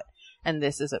USET. And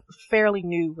this is a fairly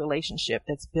new relationship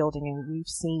that's building, and we've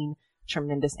seen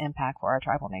tremendous impact for our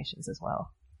tribal nations as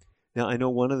well. Now, I know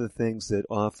one of the things that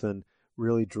often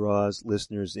really draws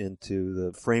listeners into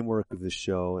the framework of the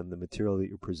show and the material that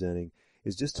you're presenting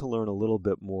is just to learn a little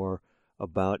bit more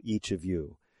about each of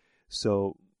you.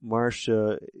 So,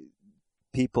 Marcia,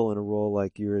 people in a role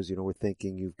like yours, we're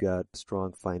thinking you've got a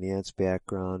strong finance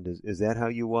background. Is that how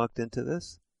you walked into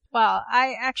this? Well,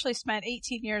 I actually spent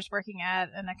 18 years working at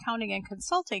an accounting and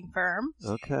consulting firm.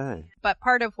 Okay. But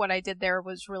part of what I did there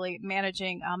was really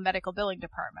managing medical billing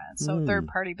departments. So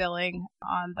third-party billing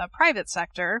on the private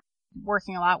sector,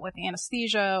 working a lot with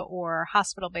anesthesia or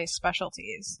hospital-based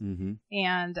specialties.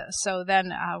 And so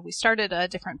then we started a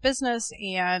different business,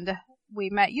 and we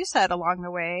met USET along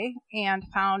the way and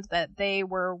found that they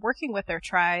were working with their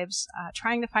tribes,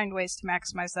 trying to find ways to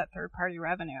maximize that third-party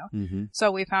revenue. So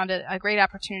we found it a great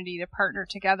opportunity to partner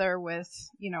together with,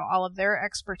 all of their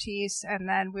expertise. And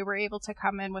then we were able to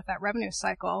come in with that revenue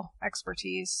cycle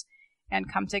expertise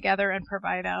and come together and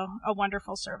provide a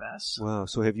wonderful service. Wow.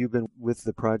 So have you been with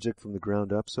the project from the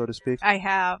ground up, so to speak? I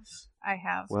have.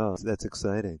 Wow. That's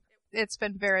exciting. It's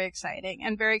been very exciting,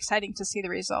 and very exciting to see the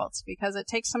results, because it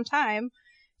takes some time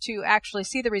to actually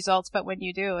see the results, but when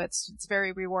you do, it's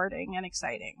very rewarding and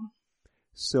exciting.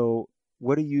 So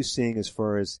what are you seeing as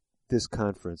far as this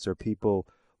conference? Are people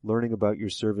learning about your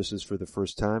services for the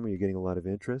first time? Are you getting a lot of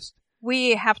interest?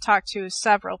 We have talked to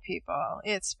several people.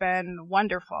 It's been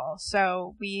wonderful.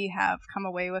 So we have come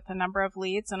away with a number of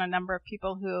leads and a number of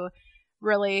people who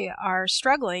really are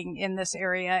struggling in this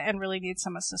area and really need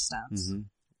some assistance.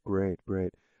 Great.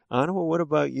 Onawa, what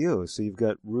about you? So you've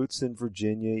got roots in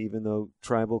Virginia, even though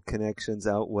tribal connections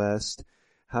out west.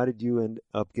 How did you end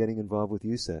up getting involved with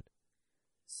USET?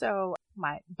 So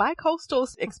my bi-coastal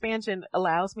expansion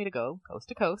allows me to go coast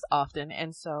to coast often.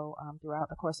 And so throughout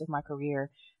the course of my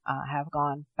career, I have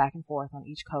gone back and forth on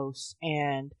each coast.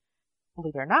 And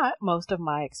believe it or not, most of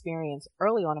my experience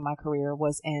early on in my career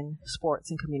was in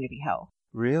sports and community health.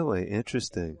 Really?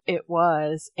 Interesting. It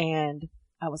was. And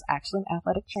I was actually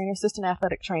an assistant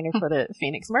athletic trainer for the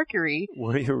Phoenix Mercury.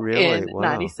 Were you really? In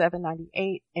 97,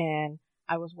 98. And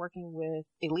I was working with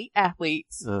elite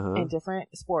athletes in different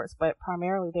sports, but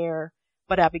primarily there.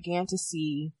 But I began to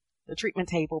see the treatment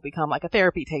table become like a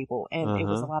therapy table, and it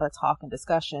was a lot of talk and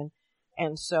discussion.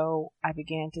 And so I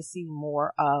began to see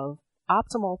more of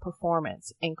optimal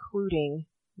performance, including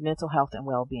mental health and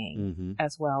well-being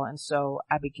as well. And so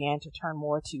I began to turn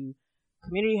more to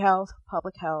community health,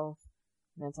 public health,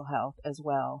 mental health as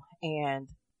well. And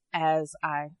as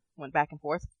I went back and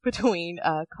forth between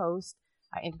coast,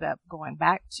 I ended up going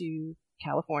back to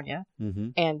California,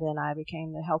 and then I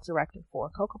became the health director for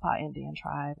Cocopah Indian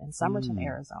Tribe in Somerton,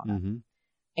 Arizona.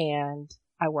 And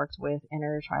I worked with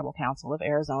Intertribal Council of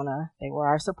Arizona. They were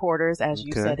our supporters, as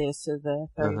you said, is to the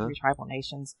 33 tribal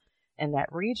nations in that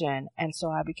region. And so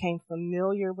I became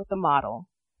familiar with the model,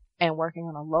 and working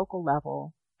on a local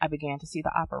level, I began to see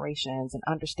the operations and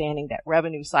understanding that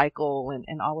revenue cycle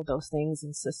and all of those things,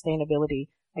 and sustainability,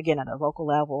 again, at a local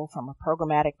level from a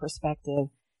programmatic perspective,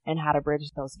 and how to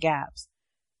bridge those gaps.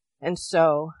 And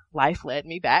so life led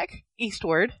me back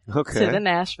eastward to the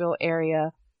Nashville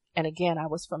area. And again, I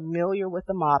was familiar with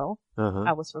the model.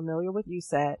 I was familiar with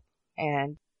USET,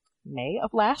 and May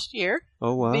of last year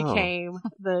became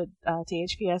the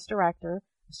THPS director.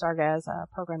 Started as a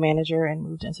program manager and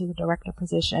moved into the director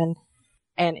position.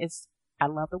 And I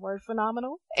love the word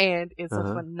phenomenal, and it's a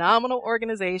phenomenal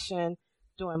organization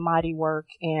doing mighty work,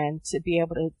 and to be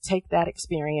able to take that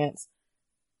experience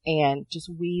and just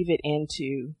weave it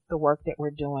into the work that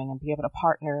we're doing and be able to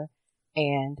partner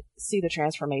and see the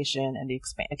transformation and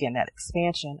that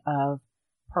expansion of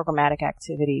programmatic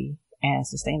activity and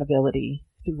sustainability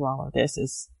through all of this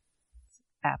is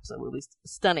absolutely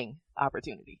stunning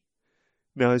opportunity.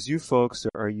 Now, as you folks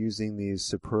are using these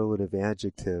superlative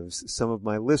adjectives, some of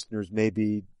my listeners may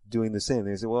be doing the same.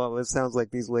 They say, well, it sounds like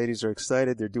these ladies are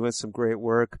excited. They're doing some great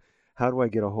work. How do I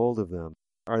get a hold of them?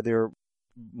 Are there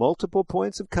multiple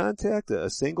points of contact, a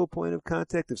single point of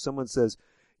contact? If someone says,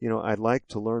 I'd like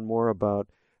to learn more about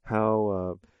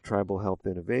how tribal health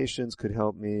innovations could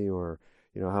help me, or,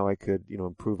 how I could,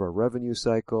 improve our revenue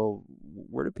cycle,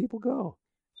 where do people go?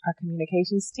 Our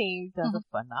communications team does a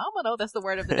phenomenal, that's the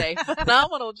word of the day,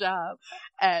 phenomenal job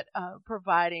at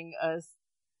providing us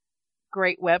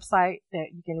great website that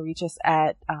you can reach us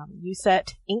at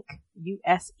USET Inc.,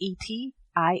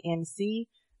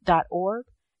 USETINC.org,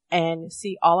 and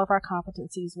see all of our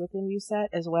competencies within USET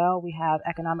as well. We have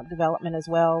economic development as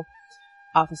well,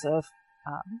 Office of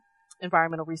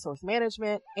Environmental Resource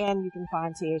Management, and you can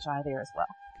find THI there as well.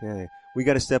 Okay. We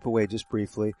got to step away just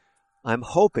briefly. I'm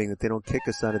hoping that they don't kick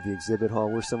us out of the exhibit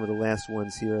hall. We're some of the last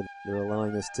ones here. They're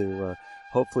allowing us to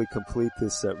hopefully complete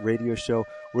this radio show.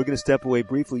 We're going to step away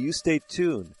briefly. You stay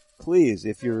tuned. Please,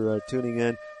 if you're tuning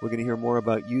in, we're going to hear more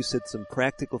about USET, some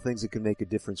practical things that can make a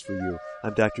difference for you.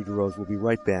 I'm Dr. DeRose. We'll be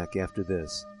right back after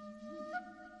this.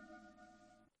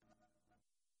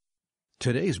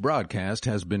 Today's broadcast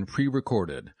has been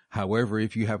pre-recorded. However,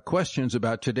 if you have questions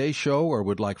about today's show or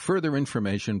would like further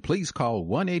information, please call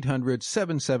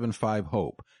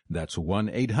 1-800-775-HOPE. That's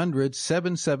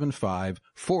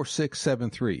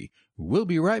 1-800-775-4673. We'll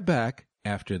be right back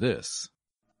after this.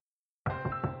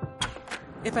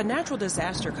 If a natural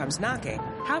disaster comes knocking,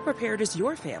 how prepared is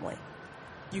your family?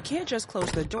 You can't just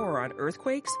close the door on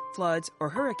earthquakes, floods, or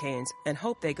hurricanes and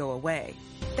hope they go away.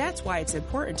 That's why it's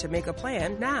important to make a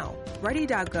plan now.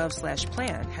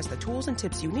 Ready.gov/plan has the tools and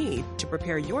tips you need to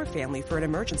prepare your family for an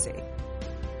emergency.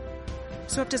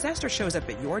 So if disaster shows up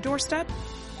at your doorstep,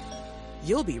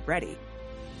 you'll be ready.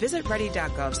 Visit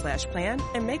ready.gov/plan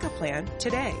and make a plan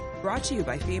today. Brought to you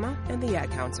by FEMA and the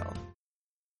Ad Council.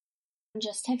 I'm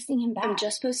just texting him back. I'm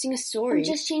just posting a story. I'm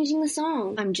just changing the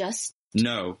song.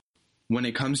 No. When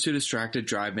it comes to distracted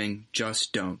driving,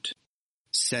 just don't.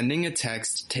 Sending a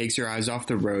text takes your eyes off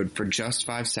the road for just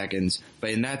 5 seconds, but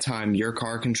in that time, your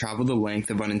car can travel the length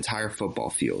of an entire football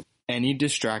field. Any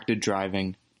distracted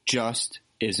driving just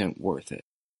isn't worth it.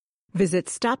 Visit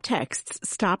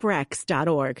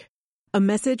StopTextsStopWrecks.org. A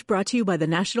message brought to you by the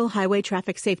National Highway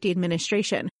Traffic Safety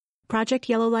Administration, Project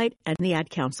Yellow Light, and the Ad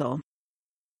Council.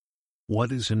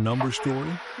 What is a number story?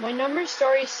 My number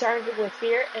story started with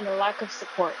fear and a lack of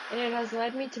support, and it has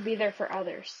led me to be there for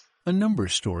others. A number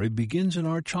story begins in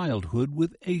our childhood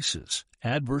with ACEs,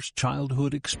 adverse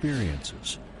childhood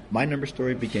experiences. My number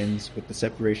story begins with the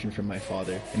separation from my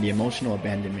father and the emotional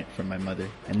abandonment from my mother,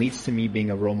 and leads to me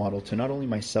being a role model to not only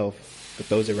myself, but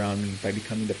those around me by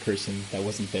becoming the person that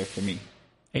wasn't there for me.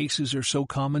 ACEs are so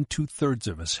common, 2/3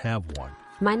 of us have one.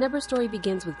 My number story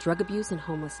begins with drug abuse and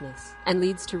homelessness, and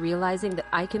leads to realizing that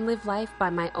I can live life by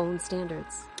my own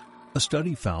standards. A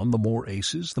study found the more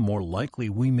ACEs, the more likely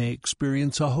we may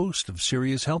experience a host of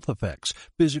serious health effects,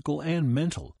 physical and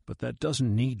mental, but that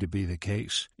doesn't need to be the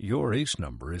case. Your ACE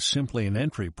number is simply an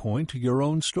entry point to your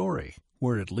own story.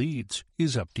 Where it leads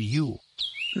is up to you.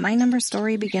 My number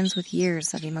story begins with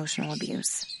years of emotional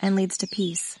abuse and leads to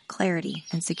peace, clarity,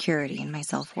 and security in my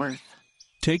self-worth.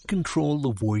 Take control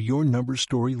of where your number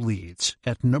story leads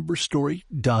at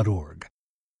numberstory.org.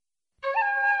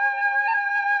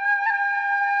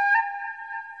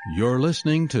 You're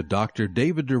listening to Dr.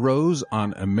 David DeRose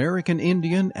on American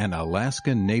Indian and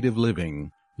Alaska Native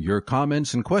Living. Your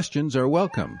comments and questions are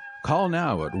welcome. Call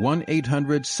now at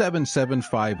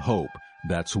 1-800-775-HOPE.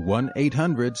 That's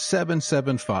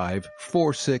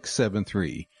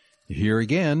 1-800-775-4673. Here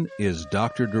again is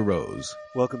Dr. DeRose.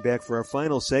 Welcome back for our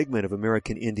final segment of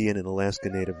American Indian and Alaska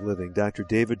Native Living. Dr.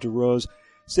 David DeRose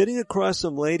sitting across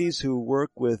some ladies who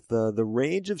work with the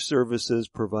range of services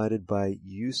provided by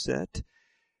USET.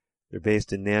 They're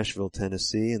based in Nashville,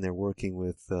 Tennessee, and they're working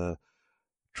with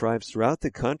tribes throughout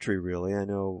the country, really. I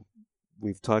know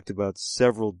we've talked about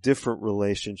several different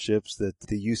relationships that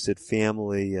the USET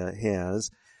family has.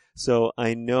 So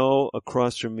I know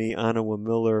across from me, Onawa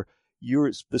Miller,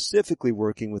 you're specifically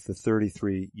working with the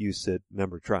 33 USET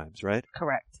member tribes, right?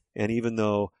 Correct. And even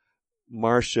though,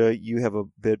 Marcia, you have a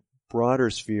bit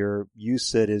broader sphere,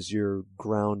 USET is your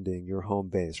grounding, your home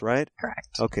base, right?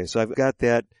 Correct. Okay, so I've got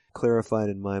that clarified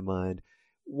in my mind.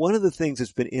 One of the things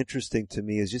that's been interesting to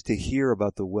me is just to hear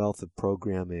about the wealth of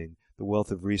programming, the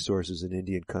wealth of resources in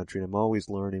Indian country. And I'm always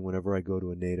learning whenever I go to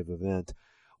a Native event.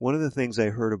 One of the things I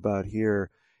heard about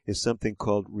here is something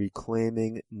called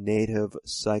Reclaiming Native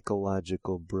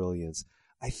Psychological Brilliance.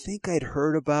 I think I'd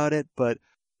heard about it, but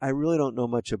I really don't know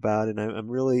much about it. And I'm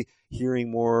really hearing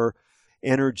more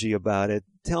energy about it.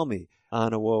 Tell me,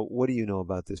 Onawa, what do you know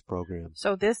about this program?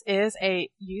 So this is a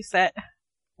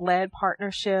USET-led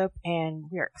partnership,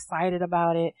 and we're excited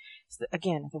about it.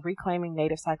 Again, the Reclaiming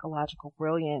Native Psychological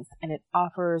Brilliance, and it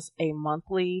offers a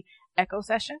monthly echo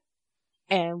session,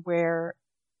 and where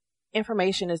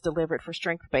information is delivered for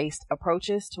strength-based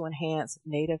approaches to enhance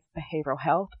Native behavioral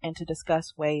health and to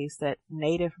discuss ways that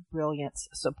Native brilliance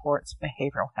supports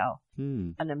behavioral health.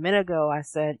 And a minute ago, I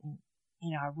said,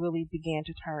 I really began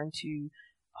to turn to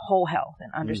whole health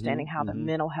and understanding how the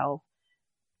mental health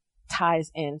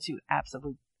ties into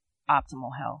absolute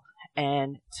optimal health,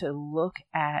 and to look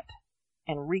at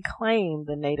and reclaim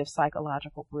the native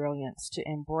psychological brilliance, to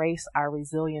embrace our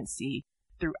resiliency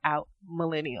throughout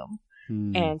millennium,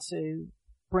 and to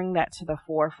bring that to the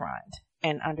forefront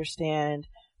and understand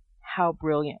how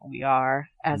brilliant we are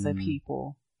as a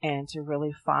people, and to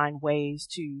really find ways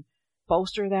to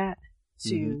bolster that,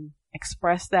 to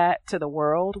express that to the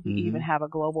world. We even have a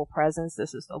global presence.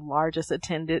 This is the largest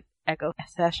attended ECHO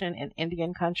session in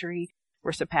Indian country.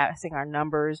 We're surpassing our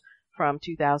numbers from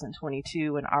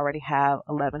 2022 and already have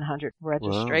 1,100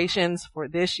 registrations for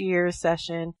this year's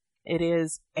session. It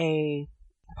is a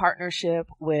partnership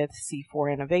with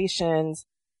C4 Innovations,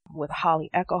 with Holly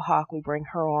Echohawk. We bring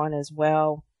her on as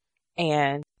well.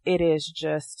 And it is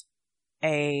just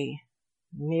a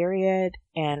myriad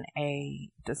and a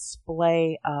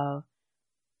display of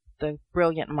the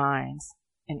brilliant minds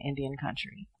in Indian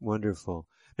country. Wonderful.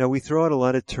 Now, we throw out a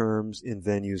lot of terms in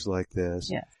venues like this.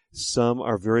 Yes. Some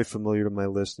are very familiar to my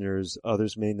listeners.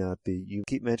 Others may not be. You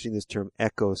keep mentioning this term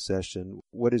ECHO session.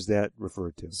 What does that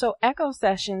refer to? So ECHO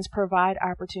sessions provide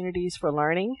opportunities for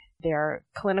learning. There are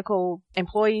clinical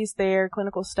employees there,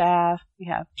 clinical staff. We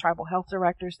have tribal health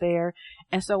directors there.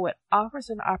 And so it offers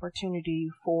an opportunity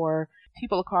for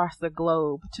people across the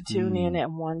globe to tune in at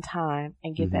one time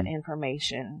and get that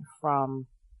information from,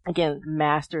 again,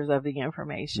 masters of the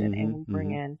information. And we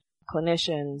bring in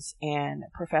clinicians and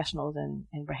professionals in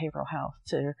behavioral health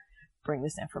to bring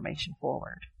this information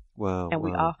forward. Wow. And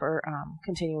we offer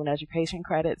continuing education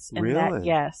credits. And Really? that,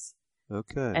 yes.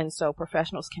 Okay. And so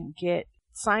professionals can get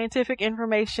scientific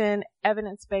information,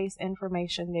 evidence-based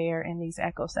information there in these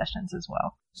ECHO sessions as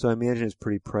well. So I imagine it's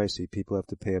pretty pricey. People have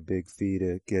to pay a big fee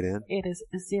to get in? It is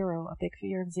zero, a big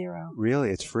fee of zero.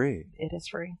 Really? It's free? It is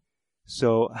free.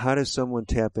 So how does someone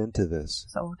tap into this?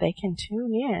 So they can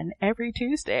tune in every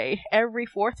Tuesday, every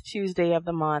fourth Tuesday of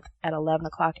the month at 11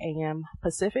 o'clock a.m.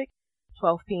 Pacific,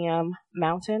 12 p.m.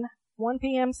 Mountain, 1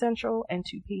 p.m. Central, and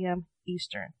 2 p.m.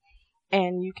 Eastern.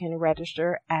 And you can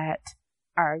register at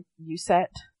our USET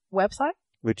website.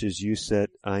 Which is USET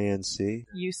INC?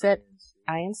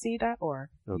 USETinc.org.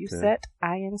 Okay.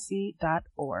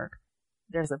 USETinc.org.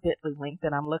 There's a bit.ly link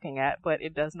that I'm looking at, but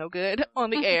it does no good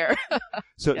on the air.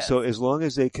 So as long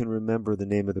as they can remember the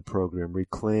name of the program,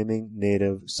 Reclaiming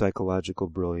Native Psychological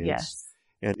Brilliance. Yes.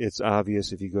 And it's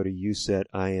obvious if you go to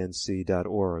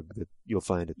usetinc.org that you'll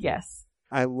find it there. Yes.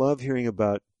 I love hearing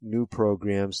about new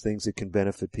programs, things that can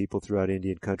benefit people throughout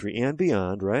Indian country and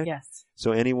beyond, right? Yes.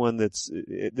 So anyone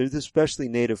there's especially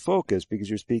native focus because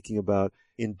you're speaking about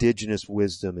indigenous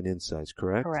wisdom and insights,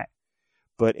 correct? Correct.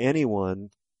 But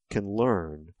anyone can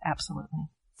learn. Absolutely.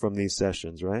 From these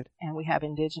sessions, right? And we have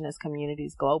indigenous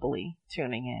communities globally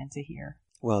tuning in to hear.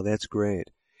 Well, that's great.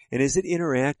 And is it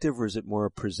interactive or is it more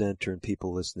a presenter and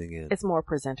people listening in? It's more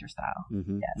presenter style.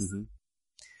 Yes.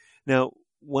 Now,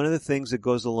 one of the things that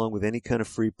goes along with any kind of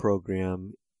free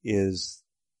program is,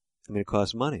 it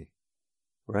costs money,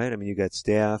 right? You got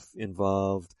staff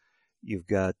involved. You've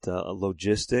got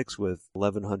logistics with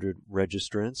 1,100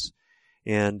 registrants.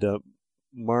 And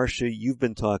Marcia, you've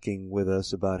been talking with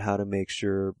us about how to make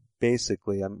sure,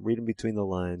 basically, I'm reading between the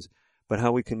lines, but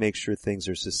how we can make sure things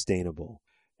are sustainable.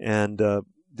 And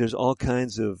there's all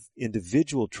kinds of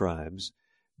individual tribes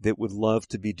that would love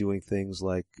to be doing things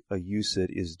like a USET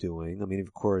is doing.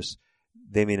 Of course,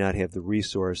 they may not have the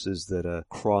resources that a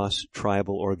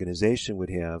cross-tribal organization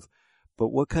would have, but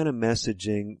what kind of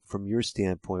messaging, from your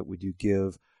standpoint, would you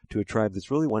give to a tribe that's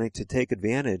really wanting to take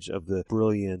advantage of the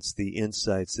brilliance, the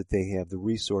insights that they have, the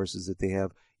resources that they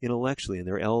have intellectually and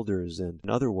their elders and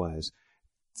otherwise?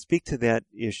 Speak to that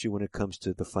issue when it comes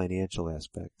to the financial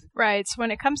aspect. Right. So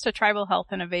when it comes to tribal health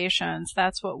innovations,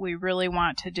 that's what we really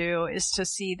want to do, is to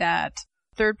see that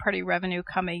third-party revenue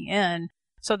coming in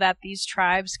so that these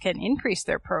tribes can increase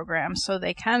their programs, so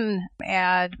they can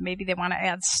maybe they want to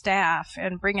add staff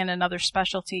and bring in another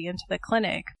specialty into the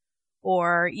clinic,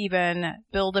 or even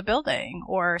build a building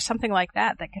or something like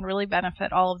that can really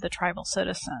benefit all of the tribal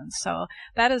citizens. So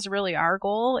that is really our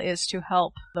goal, is to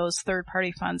help those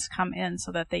third-party funds come in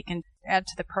so that they can add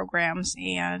to the programs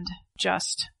and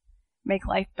just make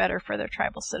life better for their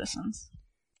tribal citizens.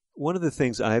 One of the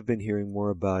things I've been hearing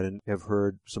more about, and have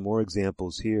heard some more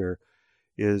examples here,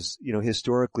 is,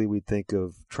 historically we'd think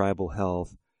of tribal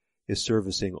health as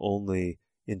servicing only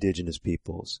indigenous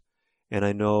peoples. And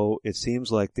I know it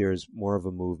seems like there's more of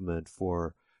a movement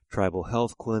for tribal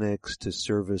health clinics to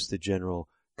service the general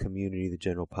community, the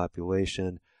general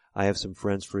population. I have some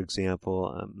friends, for example,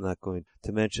 I'm not going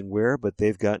to mention where, but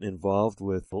they've gotten involved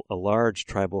with a large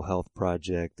tribal health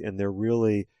project, and they're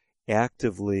really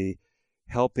actively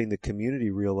helping the community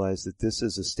realize that this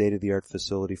is a state-of-the-art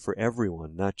facility for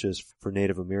everyone, not just for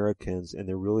Native Americans, and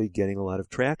they're really getting a lot of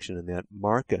traction in that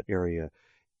market area.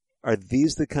 Are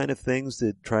these the kind of things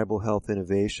that Tribal Health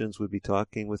Innovations would be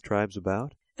talking with tribes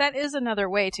about? That is another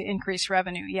way to increase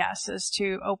revenue, yes, is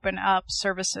to open up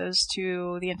services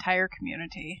to the entire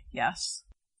community, yes.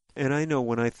 And I know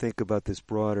when I think about this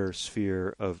broader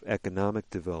sphere of economic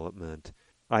development,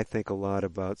 I think a lot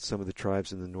about some of the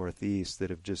tribes in the Northeast that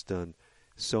have just done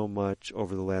so much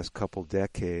over the last couple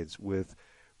decades with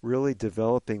really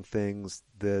developing things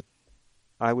that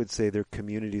I would say their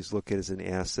communities look at as an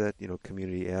asset,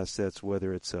 community assets,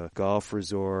 whether it's a golf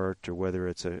resort or whether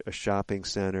it's a shopping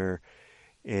center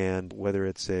and whether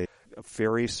it's a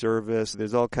ferry service.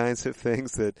 There's all kinds of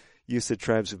things that USET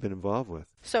tribes have been involved with.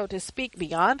 So to speak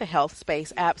beyond the health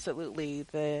space, absolutely,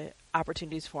 the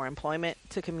opportunities for employment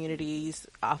to communities,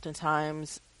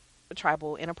 oftentimes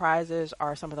tribal enterprises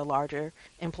are some of the larger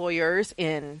employers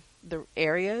in the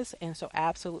areas. And so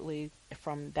absolutely,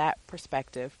 from that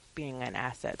perspective, being an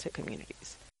asset to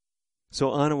communities. So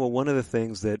Onawa, one of the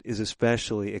things that is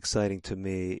especially exciting to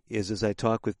me is as I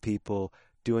talk with people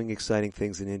doing exciting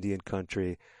things in Indian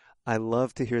country, I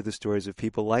love to hear the stories of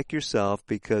people like yourself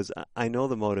because I know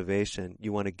the motivation.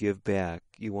 You want to give back.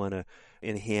 You want to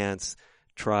enhance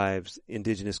tribes,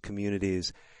 indigenous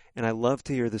communities. And I love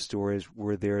to hear the stories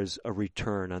where there's a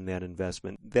return on that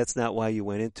investment. That's not why you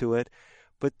went into it.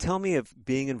 But tell me if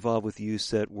being involved with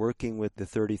USET, working with the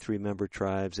 33 member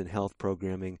tribes and health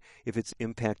programming, if it's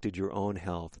impacted your own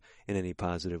health in any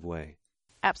positive way.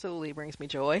 Absolutely brings me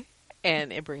joy,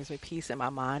 and it brings me peace in my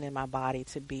mind and my body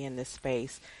to be in this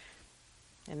space.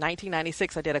 In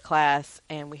 1996, I did a class,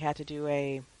 and we had to do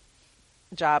a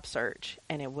job search,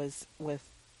 and it was with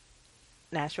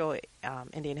National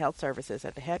Indian Health Services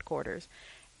at the headquarters.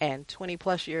 And 20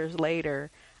 plus years later,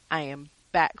 I am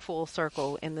back full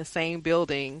circle in the same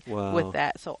building with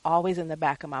that. So always in the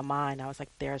back of my mind, I was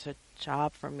like, there's a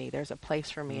job for me. There's a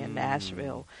place for me in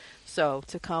Nashville. So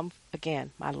to come, again,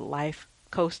 my life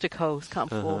coast to coast, come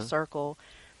full circle,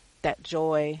 that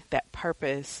joy, that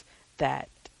purpose, that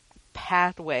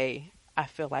pathway, I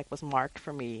feel like was marked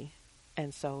for me.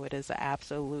 And so it is an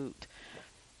absolute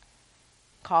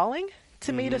calling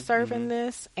to me to serve in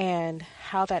this, and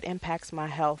how that impacts my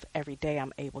health every day.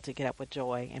 I'm able to get up with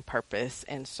joy and purpose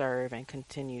and serve and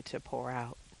continue to pour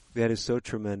out. That is so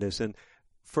tremendous. And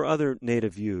for other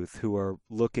Native youth who are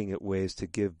looking at ways to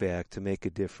give back, to make a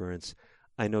difference,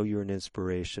 I know you're an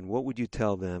inspiration. What would you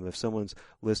tell them if someone's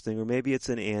listening, or maybe it's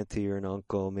an auntie or an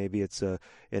uncle, maybe it's an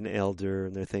elder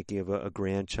and they're thinking of a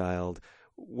grandchild?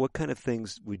 What kind of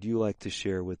things would you like to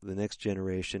share with the next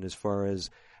generation as far as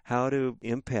how to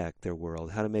impact their world,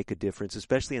 how to make a difference,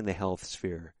 especially in the health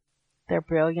sphere? Their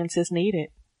brilliance is needed.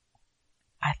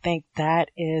 I think that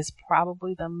is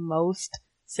probably the most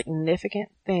significant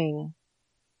thing.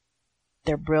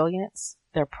 Their brilliance,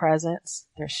 their presence,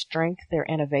 their strength, their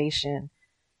innovation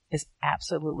is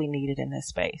absolutely needed in this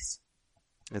space.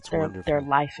 That's wonderful. Their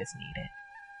life is needed.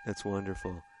 That's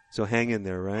wonderful. So hang in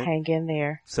there, right? Hang in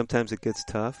there. Sometimes it gets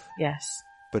tough. Yes.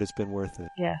 But it's been worth it.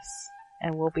 Yes.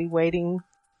 And we'll be waiting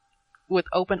with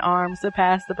open arms to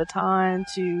pass the baton,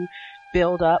 to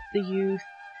build up the youth,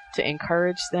 to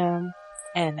encourage them,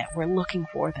 and that we're looking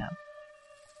for them.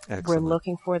 Excellent. We're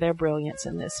looking for their brilliance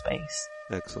in this space.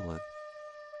 Excellent.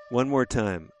 One more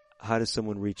time, how does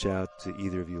someone reach out to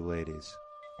either of you ladies?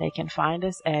 They can find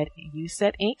us at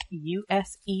USET Inc.,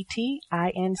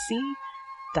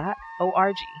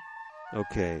 USETINC.org.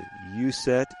 Okay,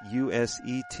 USET, USETINC.org.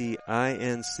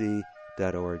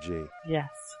 Yes.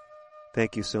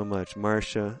 Thank you so much,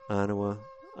 Marcia, Onawa.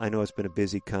 I know it's been a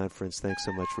busy conference. Thanks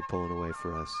so much for pulling away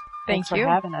for us. Thanks for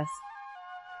having us.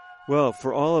 Well,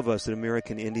 for all of us at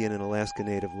American Indian and Alaska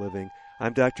Native Living,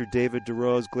 I'm Dr. David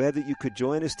DeRose. Glad that you could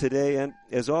join us today, and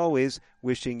as always,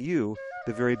 wishing you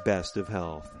the very best of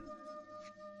health.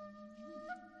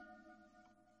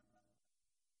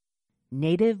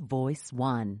 Native Voice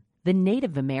One, the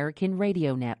Native American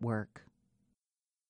Radio Network.